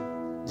finished.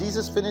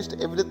 Jesus finished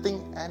everything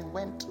and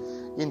went.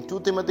 In 2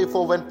 Timothy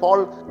 4, when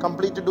Paul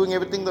completed doing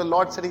everything the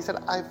Lord said, he said,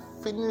 I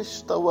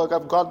finished the work.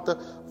 I've got the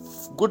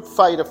good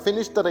fight, I've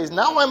finished the race.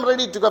 Now I'm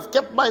ready to go. I've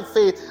kept my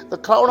faith. The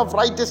crown of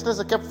righteousness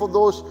I kept for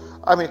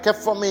kept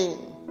for me.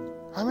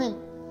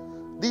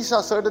 These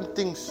are certain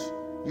things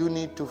you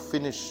need to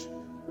finish.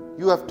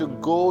 You have to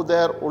go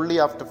there only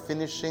after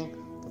finishing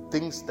the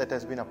things that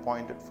has been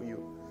appointed for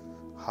you.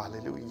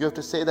 Hallelujah. You have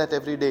to say that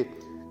every day.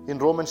 In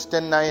Romans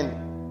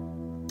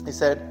 10:9, he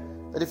said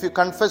that if you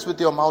confess with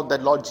your mouth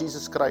that Lord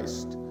Jesus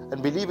Christ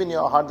and believe in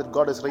your heart that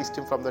God has raised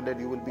him from the dead,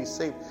 you will be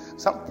saved.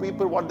 Some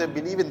people, what they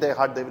believe in their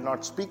heart, they will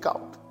not speak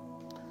out.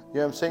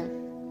 You know what I'm saying?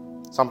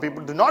 Some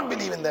people do not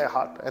believe in their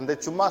heart and they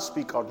must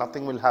speak out.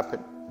 Nothing will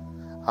happen.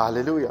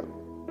 Hallelujah.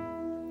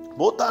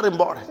 Both are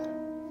important.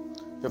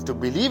 You have to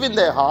believe in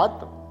their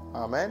heart.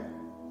 Amen.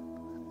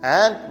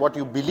 And what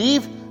you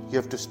believe, you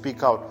have to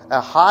speak out.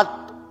 A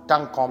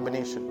heart-tongue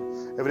combination.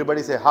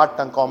 Everybody say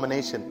heart-tongue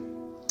combination.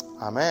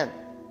 Amen.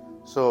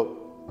 So,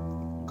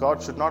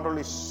 God should not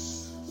only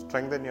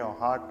strengthen your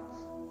heart,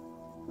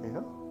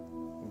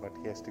 but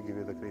he has to give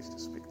you the grace to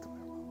speak through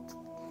your mouth.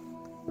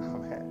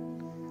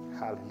 Amen.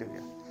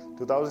 Hallelujah.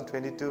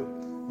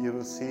 2022, you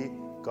will see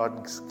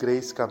God's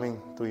grace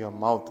coming through your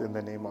mouth in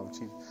the name of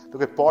Jesus.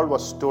 Look at Paul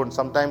was stoned.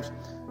 Sometimes,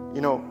 he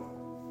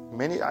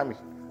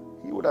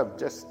would have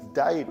just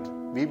died.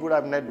 We would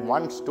have had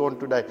one stone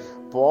to die.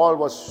 Paul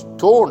was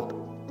stoned.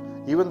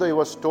 Even though he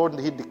was stoned,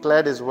 he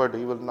declared his word.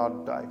 He will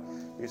not die.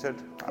 He said,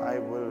 I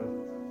will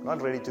not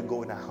ready to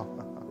go now.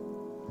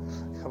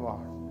 Come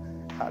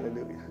on.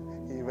 Hallelujah.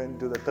 He went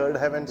to the third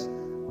heavens,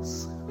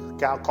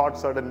 caught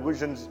certain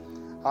visions.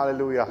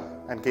 Hallelujah.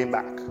 And came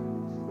back.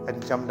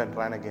 And jumped and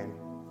ran again.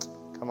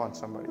 Come on,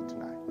 somebody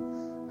tonight.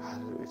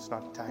 Hallelujah. It's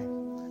not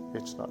time.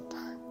 It's not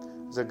time.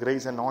 It's a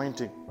grace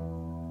anointing.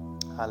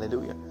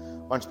 Hallelujah.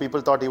 Once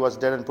people thought he was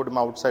dead and put him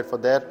outside for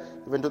there,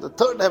 he went to the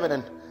third heaven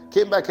and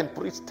came back and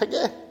preached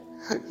again.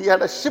 He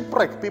had a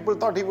shipwreck. People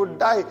thought he would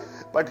die,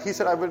 but he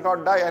said, I will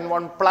not die. And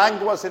one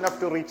plank was enough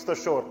to reach the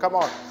shore. Come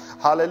on.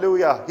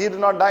 Hallelujah. He did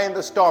not die in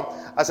the storm.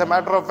 As a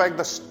matter of fact,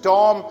 the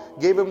storm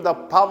gave him the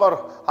power,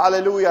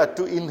 hallelujah,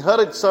 to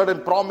inherit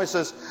certain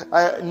promises,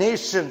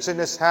 nations in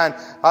his hand.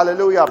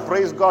 Hallelujah.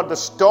 Praise God. The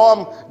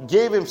storm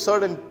gave him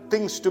certain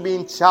things to be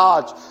in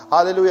charge.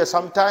 Hallelujah.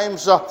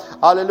 Sometimes,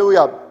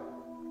 hallelujah,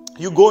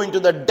 you go into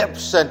the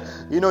depths and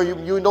you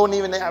don't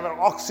even have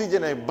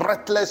oxygen and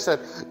breathless, and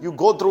you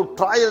go through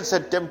trials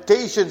and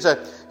temptations, and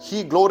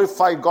he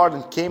glorified God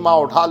and came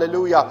out.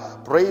 Hallelujah.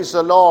 Praise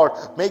the Lord.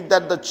 Make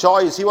that the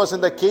choice. He was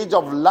in the cage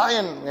of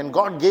lion and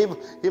God gave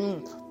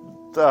him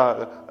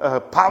the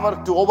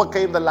power to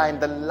overcome the lion.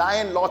 The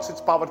lion lost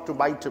its power to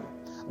bite him.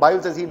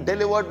 Bible says he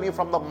delivered me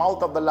from the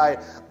mouth of the lion.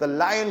 The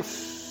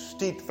lion's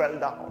teeth fell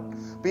down.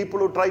 People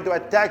who try to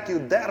attack you,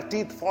 their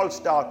teeth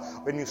falls down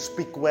when you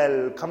speak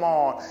well. Come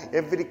on.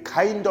 Every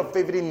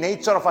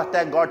nature of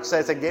attack, God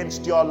says,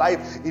 against your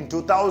life in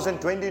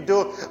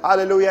 2022.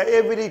 Hallelujah.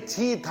 Every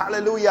teeth,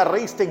 hallelujah,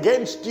 raised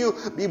against you,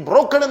 be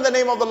broken in the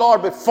name of the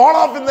Lord. Be fall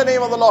off in the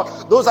name of the Lord.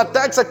 Those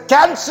attacks are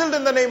cancelled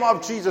in the name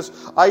of Jesus.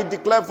 I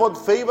declare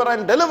forth favor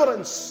and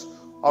deliverance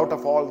out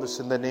of all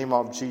this in the name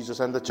of Jesus.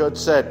 And the church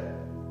said,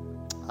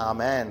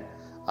 Amen.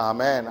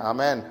 Amen.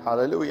 Amen.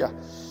 Hallelujah.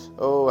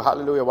 Oh,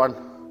 hallelujah.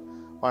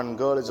 One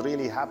girl is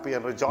really happy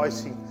and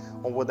rejoicing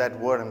over that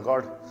word, and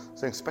God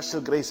saying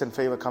special grace and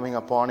favor coming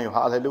upon you.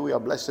 Hallelujah.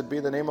 Blessed be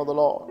the name of the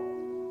Lord.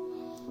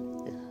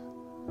 Yeah.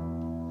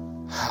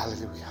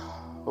 Hallelujah.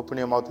 Open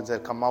your mouth and say,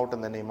 come out in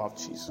the name of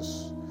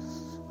Jesus.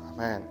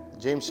 Amen.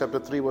 James chapter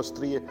 3 verse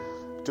 3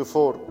 to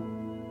 4.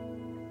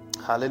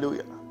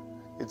 Hallelujah.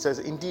 It says,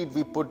 indeed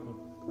we put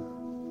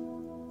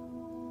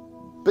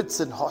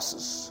bits in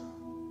horses,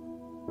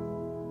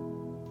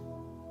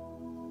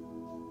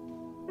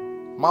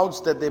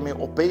 mouths that they may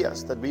obey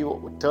us, that we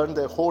would turn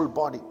their whole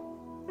body.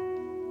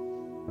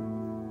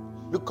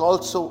 Look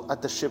also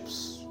at the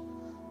ships.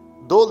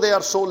 Though they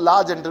are so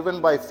large and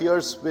driven by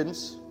fierce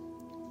winds,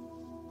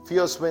 they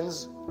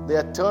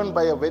are turned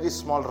by a very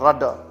small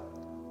rudder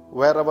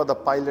wherever the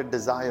pilot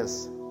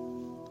desires.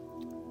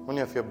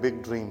 Many of your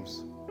big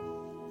dreams.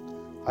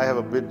 I have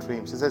a big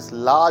dreams. It says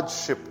large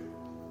ship.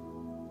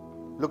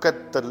 Look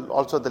at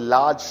also the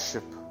large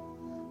ship.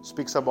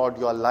 Speaks about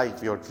your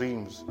life, your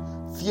dreams.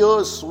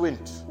 Fierce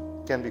wind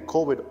can be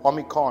COVID,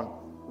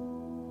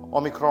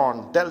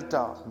 Omicron,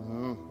 Delta,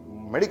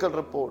 medical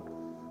report,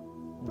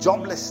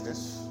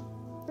 joblessness,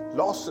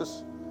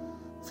 losses,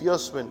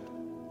 fierce wind.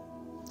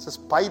 It says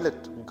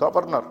pilot,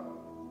 governor.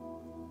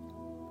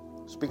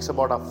 Speaks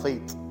about our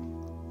faith.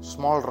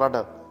 Small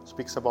rudder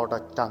speaks about our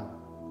tongue.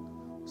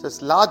 It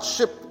says large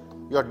ship,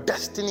 your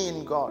destiny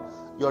in God,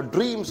 your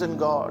dreams in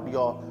God,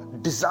 your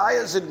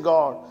desires in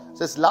God. It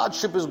says large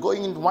ship is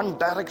going in one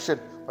direction,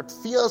 but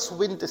fierce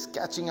wind is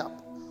catching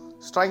up.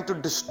 It's trying to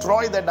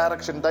destroy that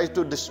direction, tries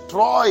to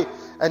destroy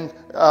and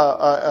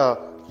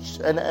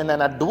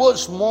an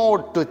adverse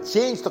mode to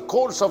change the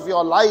course of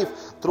your life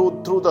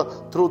through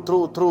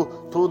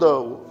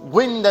the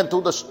wind and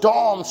through the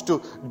storms,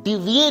 to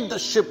deviate the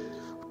ship,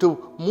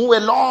 to move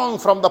along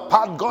from the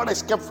path God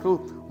has kept, to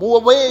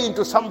move away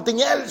into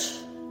something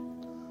else.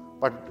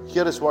 But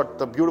here is what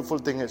the beautiful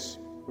thing is.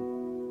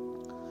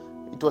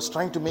 It was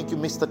trying to make you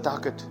miss the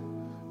target.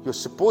 You're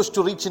supposed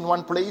to reach in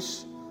one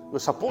place.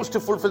 You're supposed to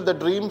fulfill the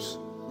dreams.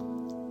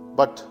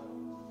 But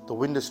the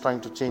wind is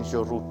trying to change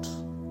your route.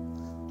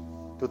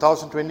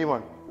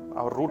 2021,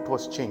 our route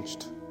was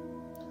changed.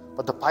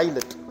 But the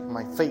pilot,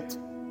 my faith,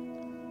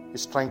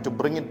 is trying to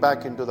bring it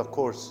back into the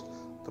course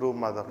through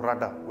the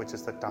rudder, which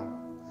is the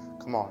tongue.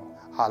 Come on.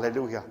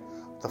 Hallelujah.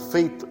 The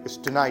faith is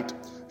tonight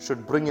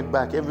should bring it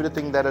back.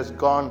 Everything that has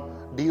gone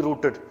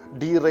derouted,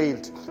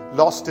 derailed,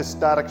 lost its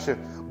direction.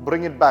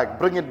 Bring it back,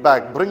 bring it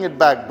back, bring it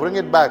back, bring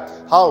it back.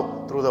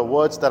 How? Through the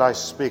words that I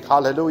speak.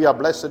 Hallelujah.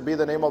 Blessed be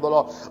the name of the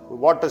Lord.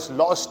 What is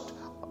lost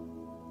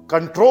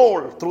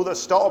control through the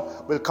storm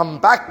will come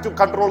back to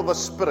control the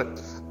spirit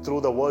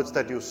through the words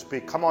that you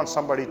speak. Come on,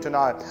 somebody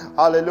tonight.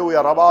 Hallelujah.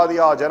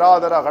 Rabadia,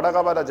 Jaradara,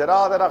 Gadagavana,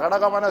 Jaradara,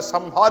 Gadagavana,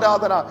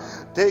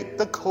 Samharadana. Take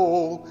the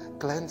coal,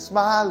 cleanse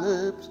my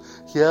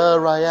lips.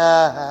 Here I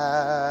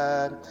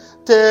am.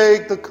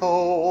 Take the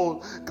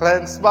coal,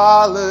 cleanse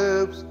my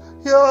lips.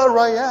 Here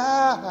I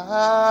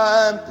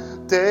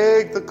am.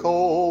 Take the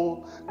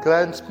coal,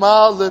 cleanse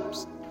my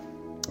lips.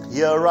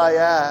 Here I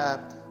am.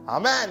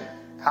 Amen.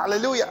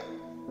 Hallelujah.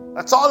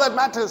 That's all that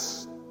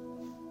matters.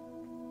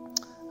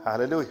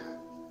 Hallelujah.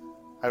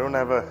 I don't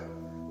have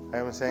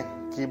I'm saying,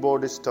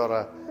 keyboardist or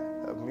a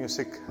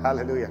music.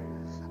 Hallelujah.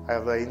 I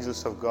have the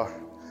angels of God.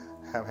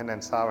 Heaven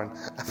and Savan.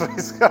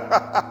 Praise God.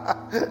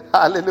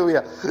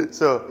 Hallelujah.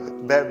 So,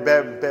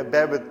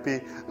 bear with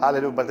me.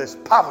 Hallelujah. But there's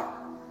power.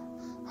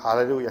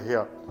 Hallelujah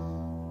here.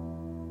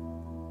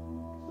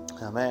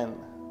 Amen.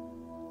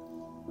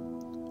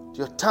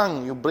 Your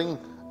tongue, you bring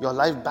your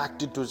life back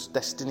to its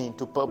destiny,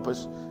 to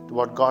purpose, to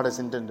what God has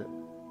intended.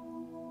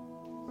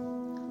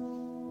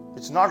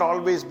 It's not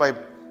always by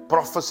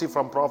prophecy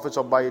from prophets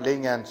or by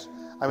laying hands.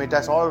 I mean, it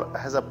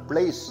has a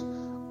place,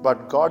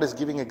 but God is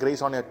giving a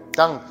grace on your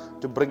tongue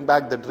to bring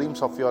back the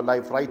dreams of your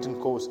life right in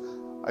course,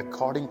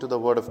 according to the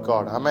word of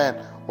God.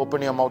 Amen.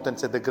 Open your mouth and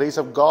say, the grace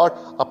of God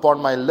upon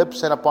my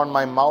lips and upon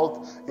my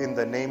mouth in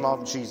the name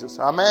of Jesus.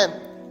 Amen.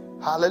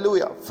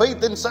 Hallelujah.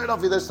 Faith inside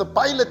of you. There's the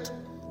pilot.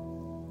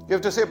 You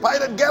have to say,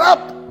 pilot, get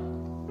up.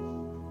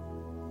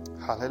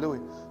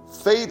 Hallelujah.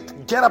 Faith,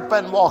 get up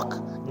and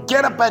walk.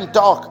 Get up and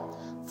talk.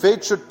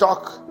 Faith should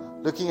talk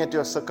looking at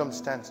your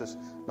circumstances,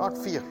 not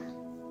fear.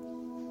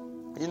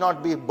 You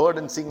not be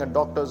burdened seeing a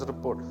doctor's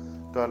report,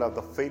 to allow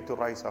the faith to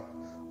rise up.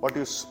 What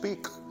you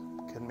speak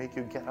can make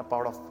you get up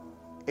out of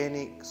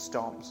any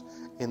storms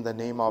in the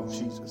name of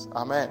Jesus.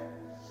 Amen.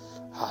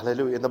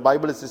 Hallelujah. In the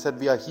Bible it said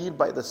we are healed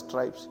by the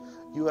stripes.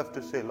 You have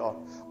to say, Lord,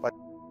 but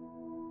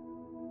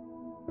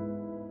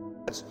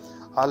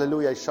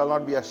hallelujah, I shall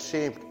not be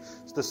ashamed.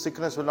 The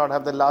sickness will not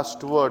have the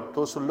last word.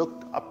 Those who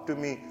looked up to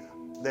me,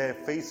 their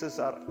faces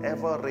are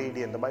ever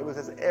radiant. The Bible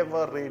says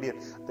ever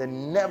radiant. They're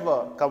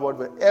never covered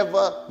with,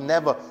 ever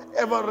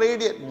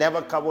radiant,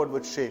 never covered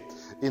with shame.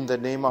 In the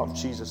name of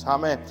Jesus.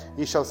 Amen.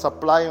 He shall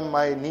supply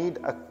my need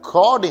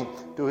according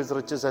to his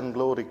riches and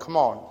glory. Come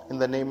on. In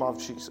the name of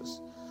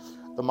Jesus.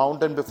 The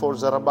mountain before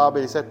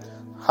Zerubbabel, he said,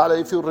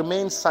 hallelujah, if you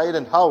remain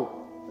silent, how?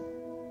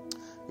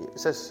 He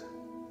says,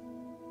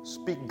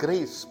 speak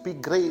grace,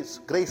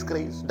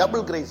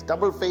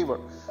 double favor.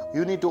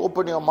 You need to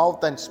open your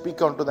mouth and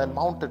speak onto that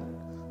mountain.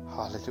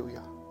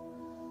 Hallelujah.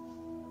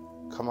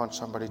 Come on,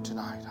 somebody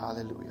tonight.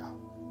 Hallelujah.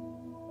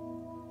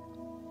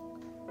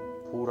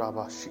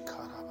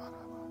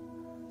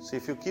 See,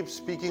 if you keep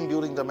speaking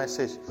during the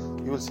message,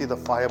 you will see the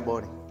fire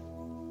burning.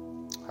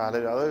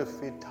 Hallelujah. Other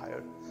feel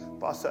tired.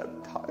 Pastor,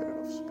 I'm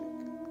tired of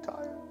speaking. I'm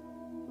tired.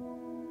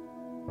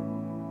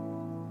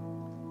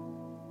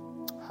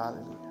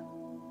 Hallelujah.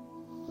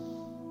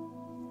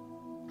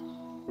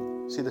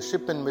 See, the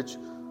ship in which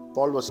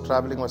Paul was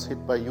traveling was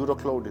hit by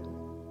Euroclydon.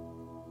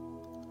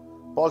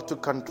 Paul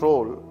took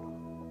control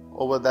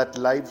over that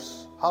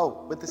life's,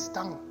 how? With his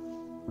tongue.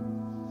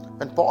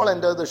 When Paul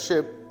entered the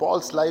ship,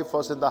 Paul's life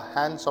was in the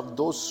hands of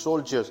those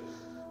soldiers.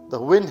 The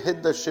wind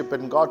hit the ship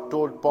and God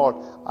told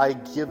Paul, I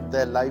give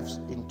their lives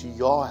into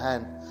your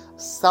hand.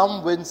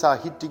 Some winds are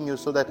hitting you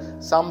so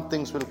that some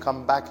things will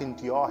come back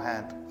into your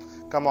hand.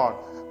 Come on.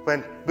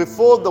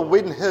 Before the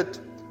wind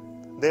hit,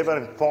 they were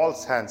in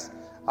Paul's hands.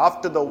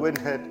 After the wind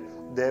hit,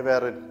 they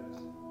were in,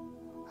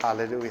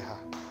 hallelujah.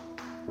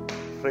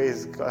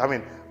 Praise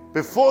God.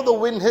 Before the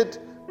wind hit,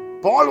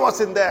 Paul was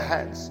in their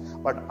hands.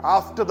 But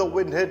after the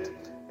wind hit,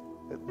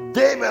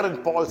 they were in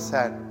Paul's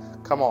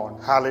hand. Come on.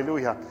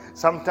 Hallelujah.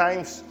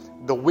 Sometimes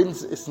the wind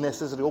is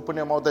necessary. Open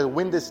your mouth. The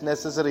wind is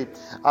necessary.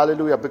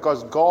 Hallelujah.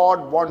 Because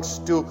God wants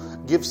to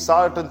give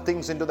certain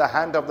things into the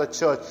hand of the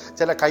church.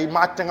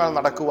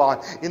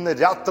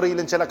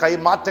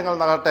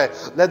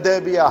 Let there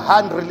be a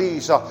hand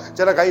release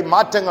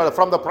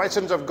from the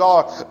presence of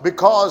God.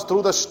 Because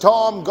through the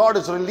storm, God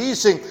is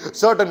releasing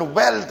certain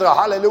wealth.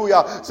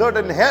 Hallelujah.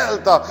 Certain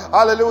health.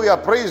 Hallelujah.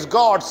 Praise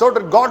God.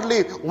 Certain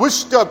godly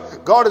wisdom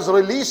God is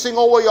releasing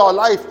over your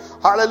life.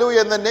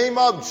 Hallelujah. In the name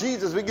of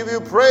Jesus, we give you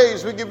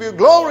praise. We give you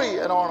glory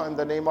and honor in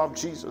the name of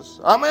Jesus.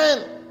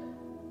 Amen.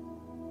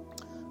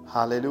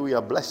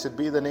 Hallelujah. Blessed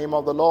be the name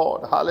of the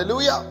Lord.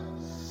 Hallelujah.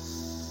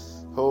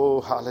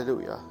 Oh,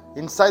 hallelujah.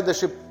 Inside the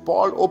ship,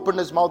 Paul opened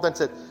his mouth and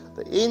said,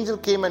 the angel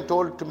came and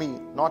told to me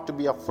not to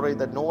be afraid,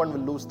 that no one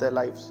will lose their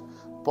lives.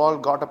 Paul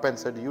got up and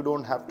said, you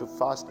don't have to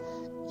fast.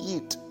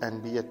 Eat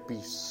and be at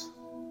peace.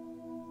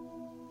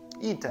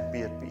 Eat and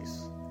be at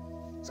peace.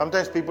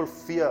 Sometimes people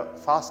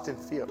fast in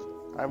fear.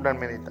 I've done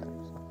many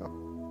times.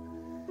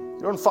 You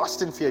don't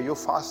fast in fear. You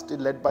fast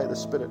led by the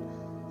Spirit.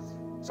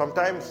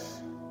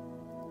 Sometimes,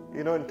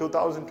 in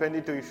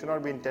 2022, you should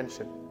not be in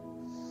tension.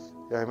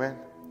 Yeah, amen.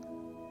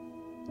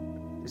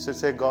 You should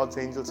say, God's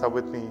angels are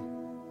with me.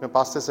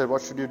 Pastor said,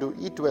 what should you do?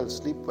 Eat well,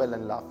 sleep well,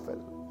 and laugh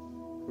well.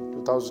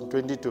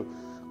 2022,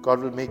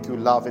 God will make you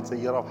laugh. It's a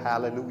year of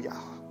hallelujah.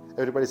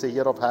 Everybody say,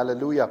 year of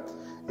hallelujah.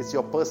 It's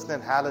your personal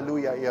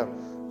hallelujah year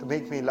to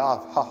make me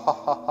laugh. Ha ha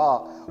ha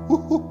ha. Hoo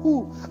hoo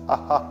hoo. Ha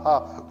ha ha.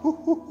 Hoo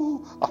hoo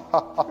hoo. Ha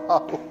ha ha ha.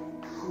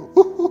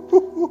 Hoo hoo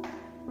hoo.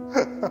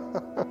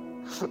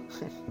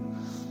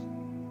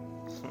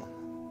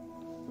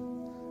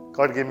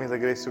 God gave me the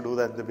grace to do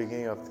that at the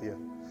beginning of the year.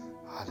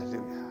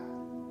 Hallelujah.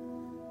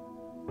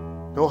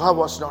 Noah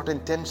was not in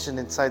tension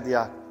inside the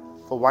ark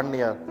for 1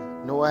 year.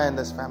 Noah and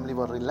his family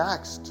were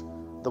relaxed.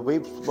 The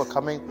waves were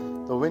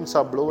coming, the winds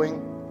are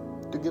blowing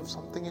to give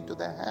something into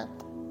their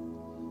hand.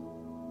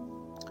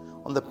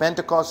 On the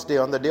Pentecost day,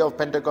 on the day of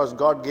Pentecost,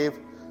 God gave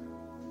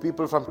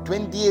people from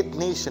 28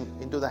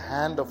 nations into the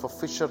hand of a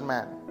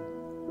fisherman.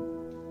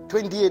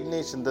 28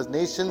 nations. The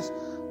nations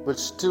will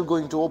still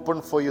going to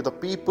open for you. The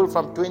people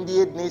from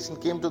 28 nations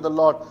came to the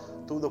Lord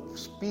through the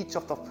speech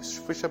of the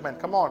fisherman.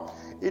 Come on.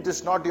 It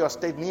is not your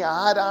state. നീ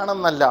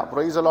ആരാണെന്നല്ല.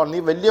 Praise the Lord. നീ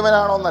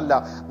വലിയവനാണോന്നല്ല.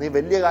 നീ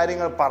വലിയ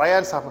കാര്യങ്ങൾ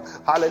പറയാൻ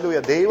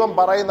hallelujah. ദൈവം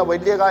പറയുന്ന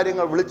വലിയ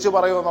കാര്യങ്ങൾ വിളിച്ചു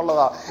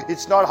പറയുമെന്നുള്ളതാ.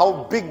 It's not how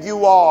big you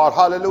are.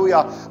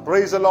 Hallelujah.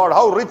 Praise the Lord.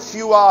 How rich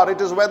you are.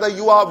 It is whether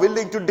you are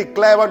willing to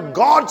declare what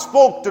God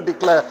spoke to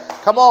declare.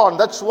 Come on.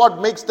 That's what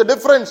makes the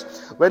difference.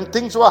 When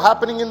things were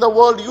happening in the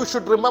world, you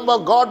should remember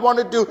God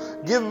wanted to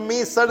give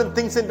me certain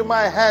things into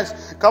my hands.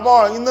 Come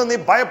on.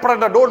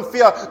 Don't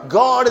fear.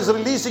 God is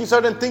releasing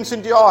certain things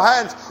into your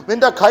hands.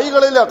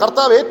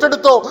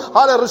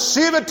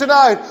 Receive it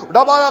tonight.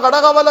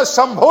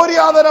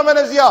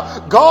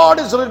 God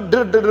is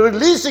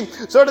releasing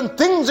certain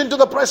things into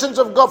the presence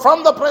of God,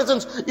 from the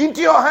presence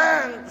into your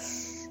hands.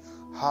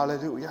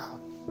 Hallelujah.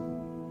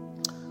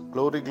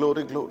 Glory,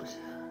 glory, glory.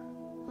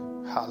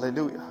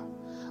 Hallelujah.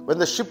 When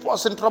the ship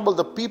was in trouble,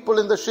 the people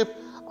in the ship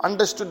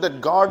understood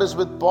that God is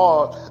with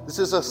Paul. This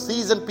is a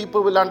season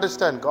people will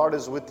understand. God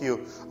is with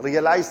you.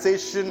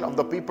 Realization of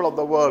the people of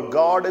the world.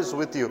 God is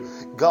with you.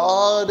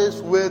 God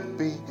is with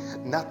me.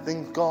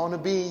 Nothing's gonna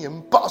be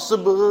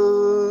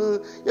impossible.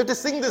 You have to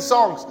sing these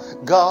songs.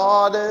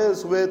 God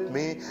is with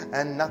me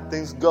and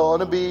nothing's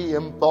gonna be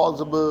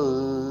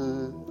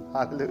impossible.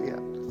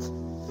 Hallelujah.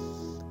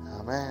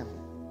 Amen.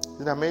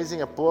 Isn't it amazing?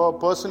 A poor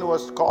person who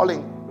was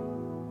calling.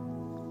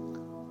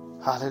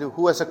 Hallelujah.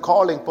 Who has a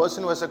calling.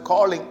 Person who has a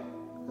calling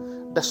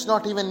does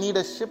not even need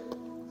a ship.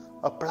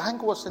 A plank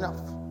was enough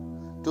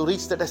to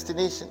reach the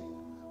destination.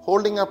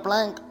 Holding a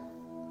plank,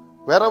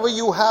 wherever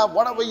you have,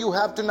 whatever you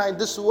have tonight,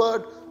 this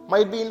word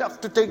might be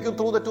enough to take you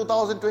through the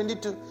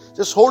 2022.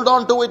 Just hold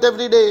on to it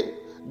every day.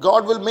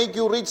 God will make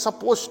you reach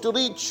supposed to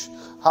reach.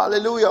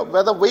 Hallelujah.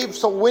 Whether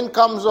waves of wind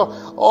comes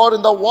or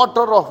in the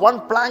water, or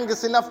one plank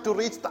is enough to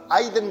reach the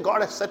island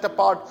God has set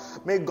apart.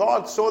 May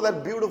God show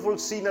that beautiful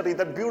scenery,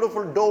 that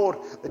beautiful door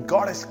that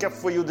God has kept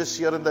for you this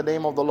year in the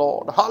name of the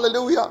Lord.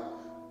 Hallelujah.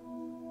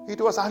 It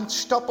was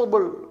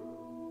unstoppable,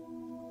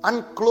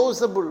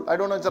 unclosable. I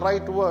don't know if it's the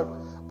right word,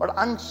 but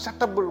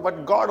unshuttable.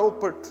 What God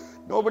opened,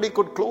 nobody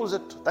could close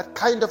it. That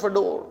kind of a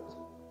door.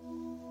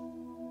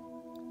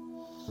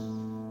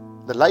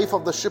 The life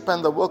of the ship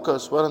and the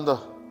workers were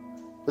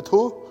with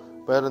who?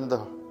 Were in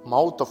the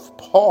mouth of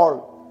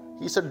Paul.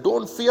 He said,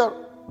 don't fear.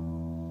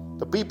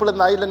 The people in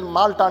the island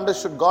Malta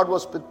understood God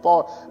was with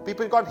Paul.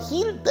 People got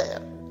healed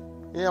there.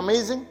 Isn't it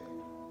amazing?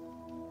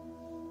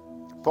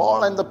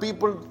 Paul and the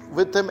people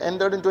with him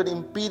entered into an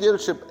imperial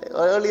ship.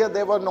 Earlier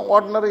they were no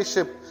ordinary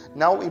ship.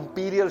 Now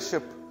imperial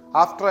ship.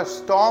 After a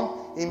storm,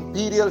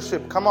 imperial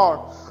ship. Come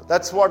on.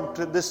 That's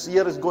what this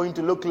year is going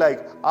to look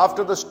like.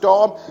 After the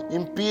storm,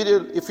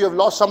 imperial. If you have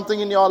lost something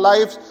in your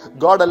lives,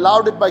 God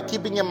allowed it by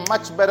keeping a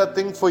much better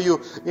thing for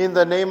you in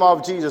the name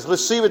of Jesus.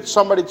 Receive it,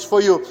 somebody. It's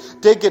for you.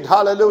 Take it.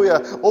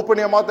 Hallelujah. Open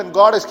your mouth and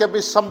God has kept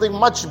me something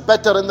much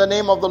better in the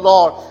name of the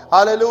Lord.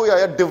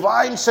 Hallelujah. A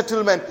divine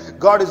settlement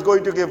God is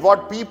going to give.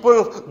 What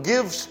people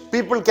gives,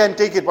 people can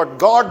take it. What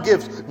God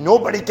gives,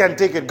 nobody can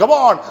take it. Come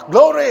on.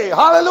 Glory.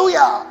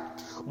 Hallelujah.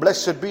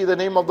 Blessed be the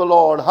name of the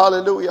Lord.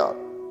 Hallelujah.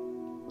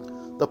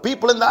 The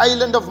people in the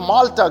island of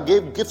Malta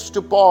gave gifts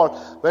to Paul.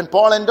 When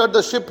Paul entered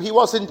the ship, he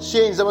was in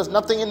chains. There was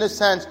nothing in his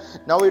hands.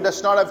 Now he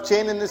does not have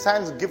chain in his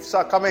hands. Gifts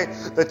are coming.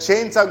 The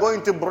chains are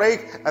going to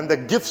break and the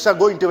gifts are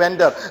going to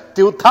enter.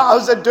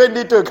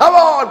 2022. Come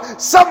on,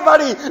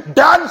 somebody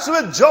dance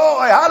with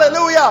joy.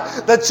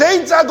 Hallelujah. The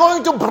chains are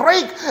going to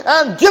break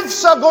and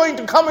gifts are going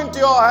to come into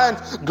your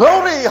hands.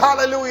 Glory.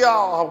 Hallelujah.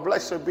 Oh,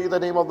 blessed be the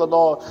name of the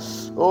Lord.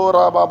 Oh,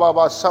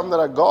 Rabba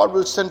Samdara. God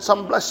will send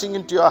some blessing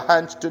into your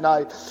hands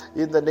tonight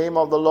in the name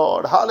of the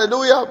Lord.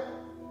 Hallelujah.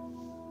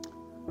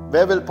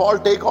 Where will Paul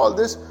take all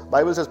this?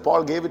 Bible says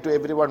Paul gave it to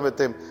everyone with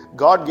him.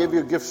 God gave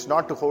you gifts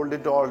not to hold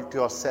it all to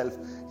yourself.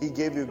 He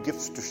gave you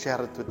gifts to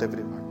share it with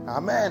everyone.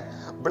 Amen.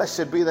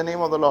 Blessed be the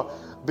name of the Lord.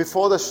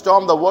 Before the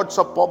storm, the words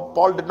of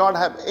Paul did not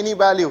have any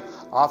value.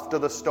 After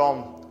the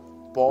storm,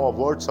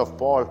 words of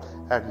Paul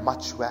had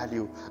much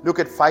value. Look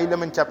at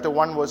Philemon chapter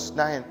 1 verse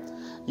 9.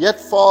 Yet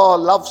for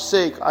love's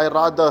sake I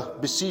rather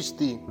beseech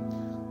thee,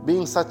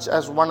 being such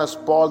as one as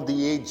Paul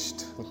the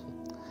aged,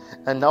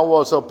 and now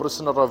also a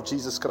prisoner of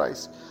Jesus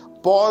Christ.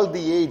 Paul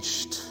the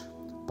aged.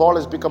 Paul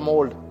has become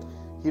old.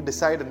 He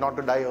decided not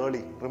to die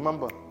early.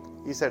 Remember,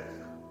 he said,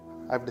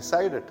 I've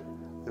decided.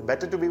 It's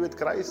better to be with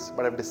Christ,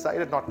 but I've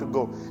decided not to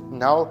go.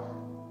 Now,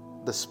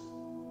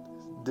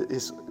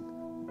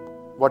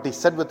 what he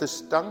said with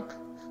his tongue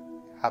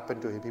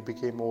happened to him. He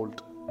became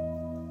old.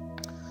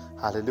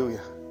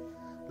 Hallelujah.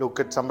 Look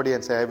at somebody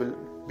and say, I will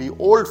be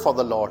old for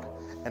the Lord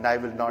and I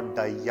will not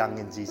die young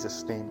in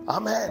Jesus' name.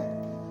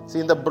 Amen. See,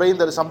 in the brain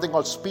there is something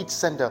called speech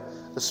center.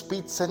 The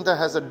speech center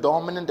has a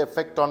dominant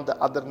effect on the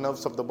other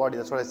nerves of the body.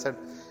 That's what I said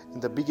in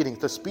the beginning.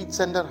 The speech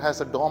center has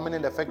a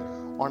dominant effect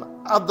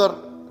on other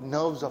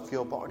nerves of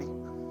your body.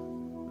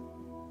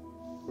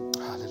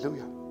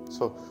 Hallelujah.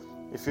 So,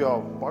 if you are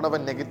whatever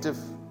negative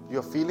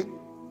you're feeling,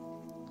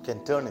 you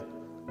can turn it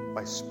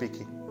by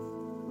speaking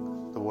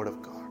the word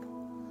of God.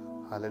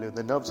 Hallelujah.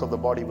 The nerves of the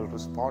body will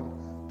respond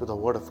to the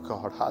word of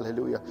God.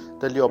 Hallelujah.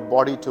 Tell your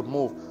body to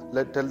move.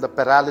 Tell the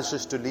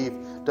paralysis to leave.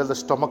 Tell the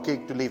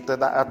stomachache to leave. Tell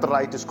the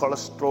arthritis,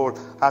 cholesterol.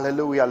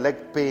 Hallelujah.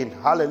 Leg pain.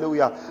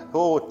 Hallelujah.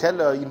 Oh,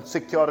 tell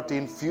insecurity,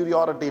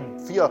 inferiority,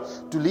 fear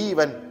to leave,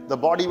 and the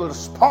body will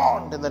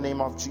respond in the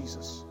name of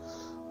Jesus.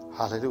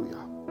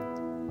 Hallelujah.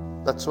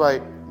 That's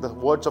why the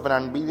words of an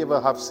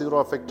unbeliever have zero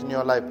effect in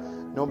your life.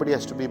 Nobody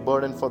has to be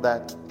burdened for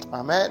that.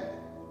 Amen.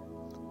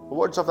 The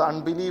words of the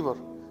unbeliever,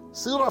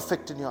 zero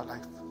effect in your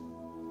life.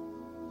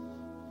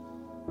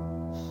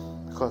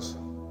 Because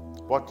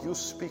what you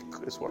speak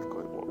is what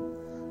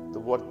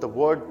the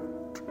word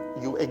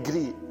you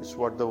agree is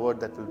what the word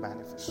that will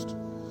manifest.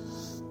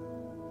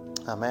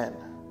 Amen.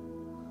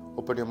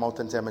 Open your mouth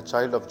and say, I'm a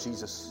child of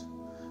Jesus.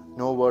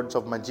 No words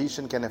of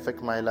magician can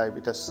affect my life.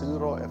 It has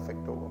zero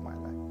effect over my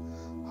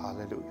life.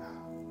 Hallelujah.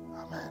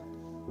 Amen.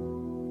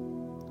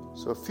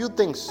 So a few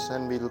things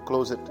and we'll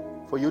close it.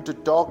 For you to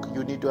talk,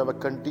 you need to have a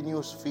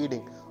continuous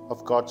feeding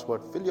of God's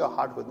word. Fill your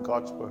heart with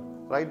God's word.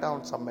 Write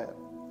down somewhere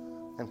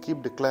and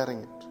keep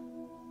declaring it.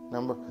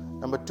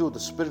 Number two, the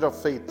spirit of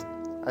faith.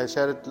 I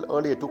shared it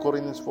earlier, 2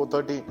 Corinthians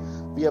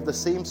 4:13. We have the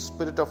same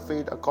spirit of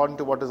faith according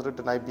to what is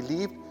written. I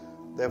believed,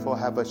 therefore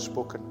have I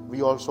spoken.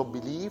 We also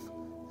believe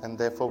and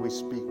therefore we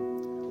speak.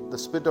 The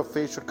spirit of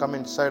faith should come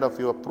inside of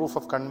you. A proof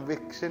of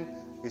conviction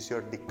is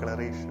your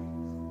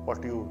declaration.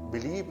 What you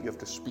believe, you have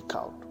to speak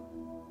out.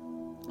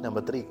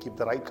 Number 3, keep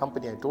the right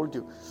company. I told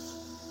you.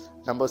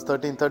 Numbers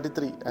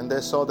 13:33. And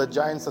they saw the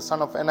giants, the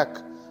son of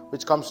Anak,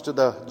 which comes to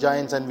the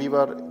giants, and we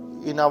were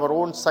in our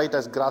own sight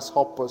as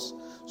grasshoppers.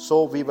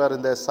 So we were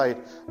in their sight.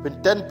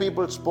 When 10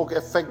 people spoke,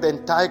 affect the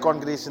entire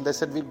congregation. They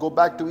said, we'll go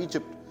back to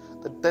Egypt.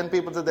 The 10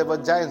 people said they were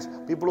giants.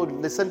 People who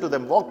listened to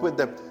them, walked with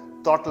them,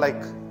 thought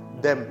like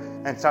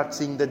them, and start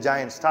seeing the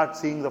giants, start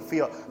seeing the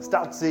fear,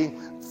 start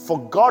seeing,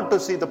 forgot to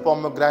see the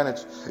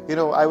pomegranates.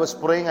 I was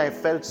praying, I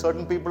felt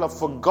certain people have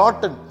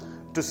forgotten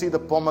to see the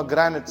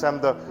pomegranates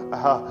and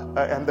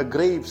the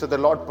grapes that the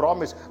Lord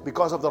promised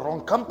because of the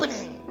wrong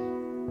company.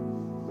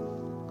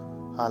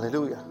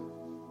 Hallelujah.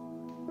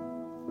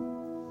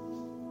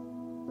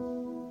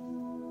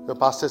 The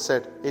pastor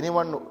said,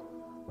 anyone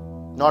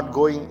not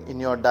going in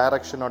your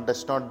direction or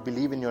does not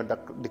believe in your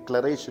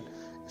declaration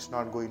is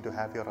not going to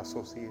have your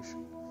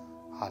association.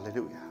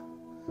 Hallelujah.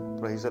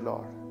 Praise the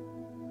Lord.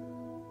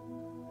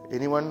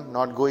 Anyone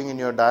not going in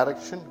your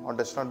direction or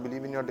does not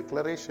believe in your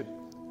declaration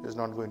is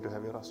not going to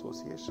have your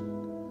association.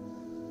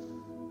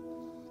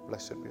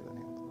 Blessed be the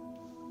name of the Lord.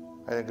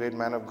 And a great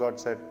man of God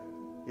said,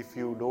 if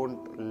you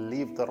don't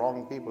leave the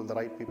wrong people, the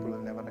right people will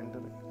never enter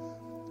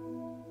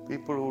it.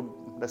 People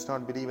who does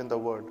not believe in the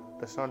word,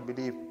 does not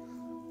believe,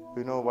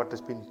 what has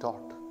been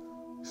taught.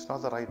 It's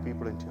not the right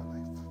people into your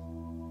life.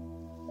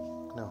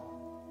 No.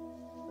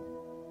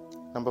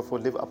 Number 4,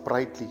 live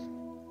uprightly,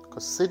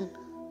 because sin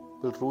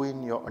will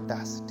ruin your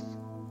audacity.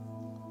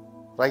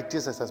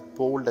 Righteous is as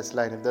bold as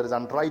lion. If there is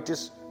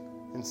unrighteous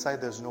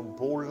inside, there is no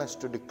boldness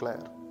to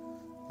declare.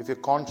 If your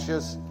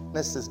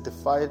consciousness is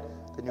defiled,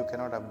 then you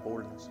cannot have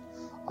boldness.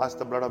 Ask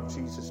the blood of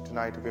Jesus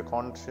tonight if your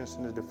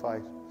consciousness is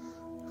defiled.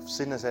 If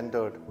sin has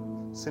entered,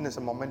 sin is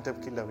a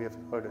momentum killer, we have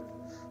heard it.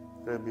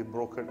 Let it be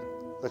broken.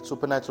 Let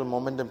supernatural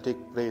momentum take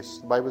place.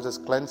 The Bible says,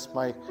 cleanse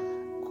my,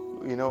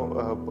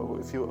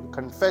 if you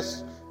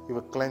confess, He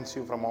will cleanse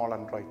you from all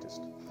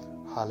unrighteousness.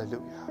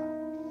 Hallelujah.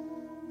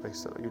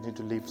 Praise the Lord. You need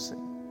to leave sin.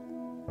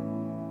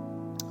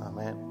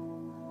 Amen.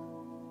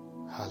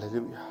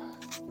 Hallelujah.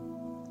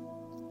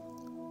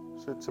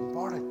 So it's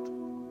important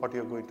what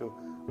you're going to.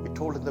 We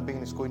told in the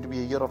beginning it's going to be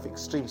a year of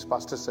extremes,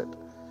 Pastor said.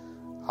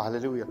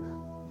 Hallelujah.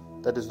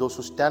 That is those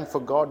who stand for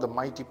God, the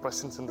mighty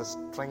presence and the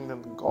strength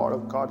and the God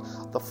of God.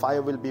 The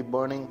fire will be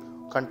burning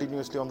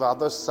continuously. On the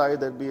other side,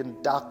 there will be in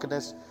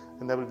darkness,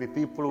 and there will be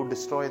people who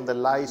destroy in the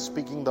lies,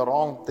 speaking the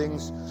wrong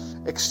things.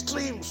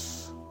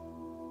 Extremes.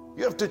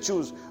 You have to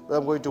choose whether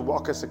I'm going to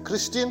walk as a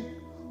Christian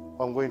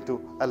or I'm going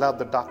to allow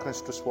the darkness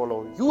to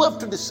swallow. You have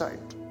to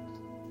decide.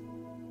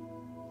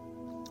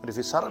 And if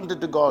you surrender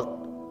to God,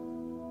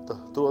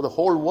 the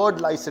whole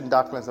world lies in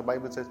darkness. The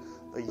Bible says,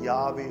 the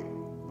Yahweh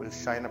will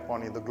shine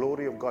upon you. The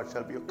glory of God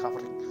shall be your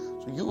covering.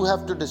 So you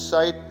have to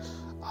decide,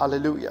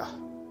 hallelujah,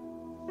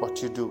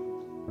 what you do.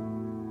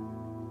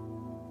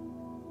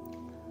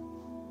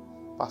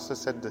 Pastor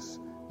said this,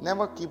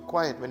 never keep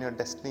quiet when your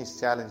destiny is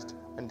challenged.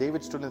 When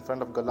David stood in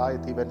front of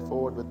Goliath, he went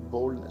forward with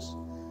boldness.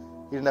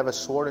 He didn't have a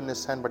sword in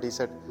his hand, but he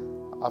said,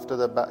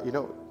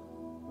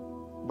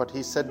 but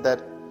he said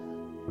that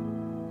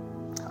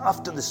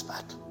after this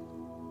battle,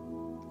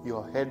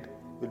 your head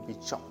will be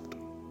chopped.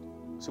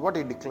 See what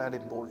he declared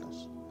in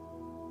boldness.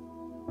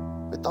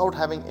 Without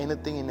having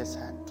anything in his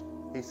hand,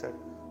 he said,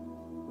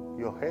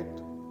 your head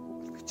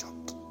will be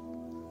chopped.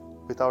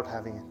 Without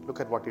having it. Look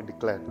at what he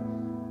declared.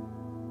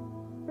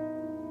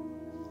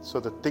 So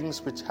the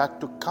things which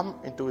had to come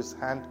into his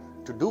hand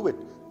to do it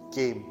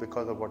came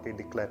because of what he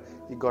declared.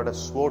 He got a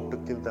sword to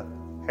kill the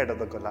head of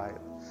the Goliath.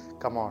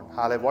 Come on.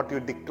 Hallelujah. What you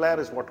declare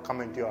is what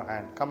come into your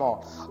hand. Come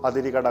on.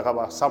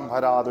 Adirikadakava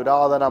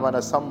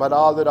samharaduradanamana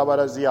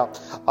samharaduravanazia.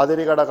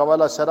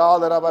 Adirikadakavala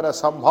sharadanamana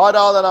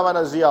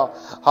samharadanavanazia.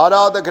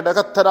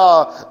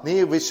 Haradakadakattara.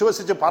 Nee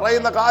vishwasichu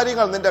parayunna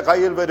കാര്യങ്ങൾ നിന്റെ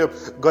കയ്യിൽ വരും.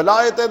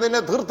 ഗൊലായത്തെ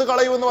നിന്നെ തീർത്ത്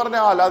കളയുമെന്ന്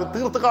പറഞ്ഞാൽ അത്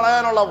തീർത്ത്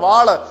കളയാനുള്ള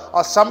വാള്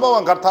ആ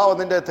സംഭവം കർത്താവ്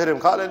നിന്റെ തരും.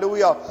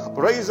 Hallelujah.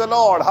 Praise the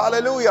Lord.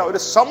 Hallelujah. ഒരു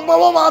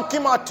സംഭവമാക്കി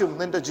മാറ്റും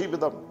നിന്റെ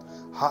ജീവിതം.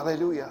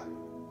 Hallelujah.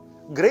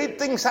 Great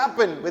things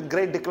happen with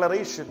great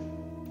declaration.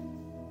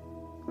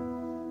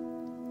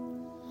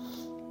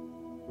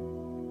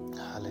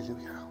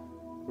 Hallelujah.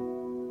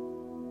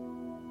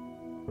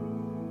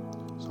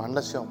 So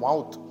unless your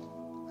mouth,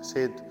 I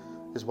said,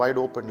 is wide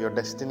open, your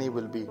destiny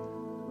will be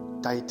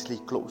tightly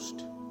closed.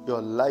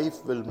 Your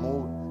life will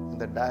move in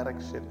the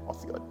direction of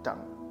your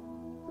tongue.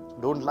 So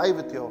don't lie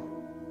with your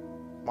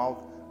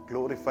mouth.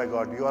 Glorify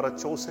God. You are a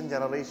chosen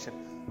generation.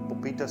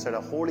 Peter said,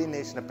 a holy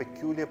nation, a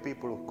peculiar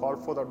people who call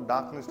forth out of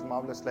darkness to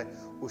marvelous light,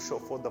 who show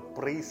forth the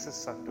praises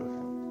unto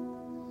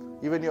Him.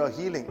 Even your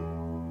healing.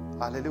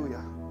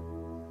 Hallelujah.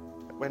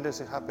 When does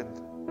it happen?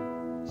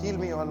 Heal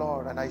me, O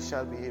Lord, and I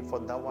shall be healed, for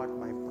Thou art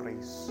my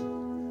praise.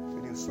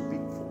 When you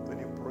speak forth, when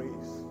you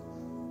praise,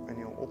 when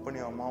you open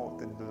your mouth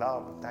in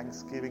love,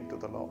 thanksgiving to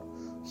the Lord,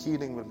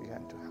 healing will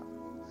begin to happen.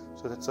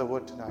 So that's our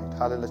word tonight.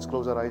 Hallelujah. Let's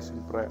close our eyes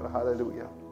in prayer. Hallelujah.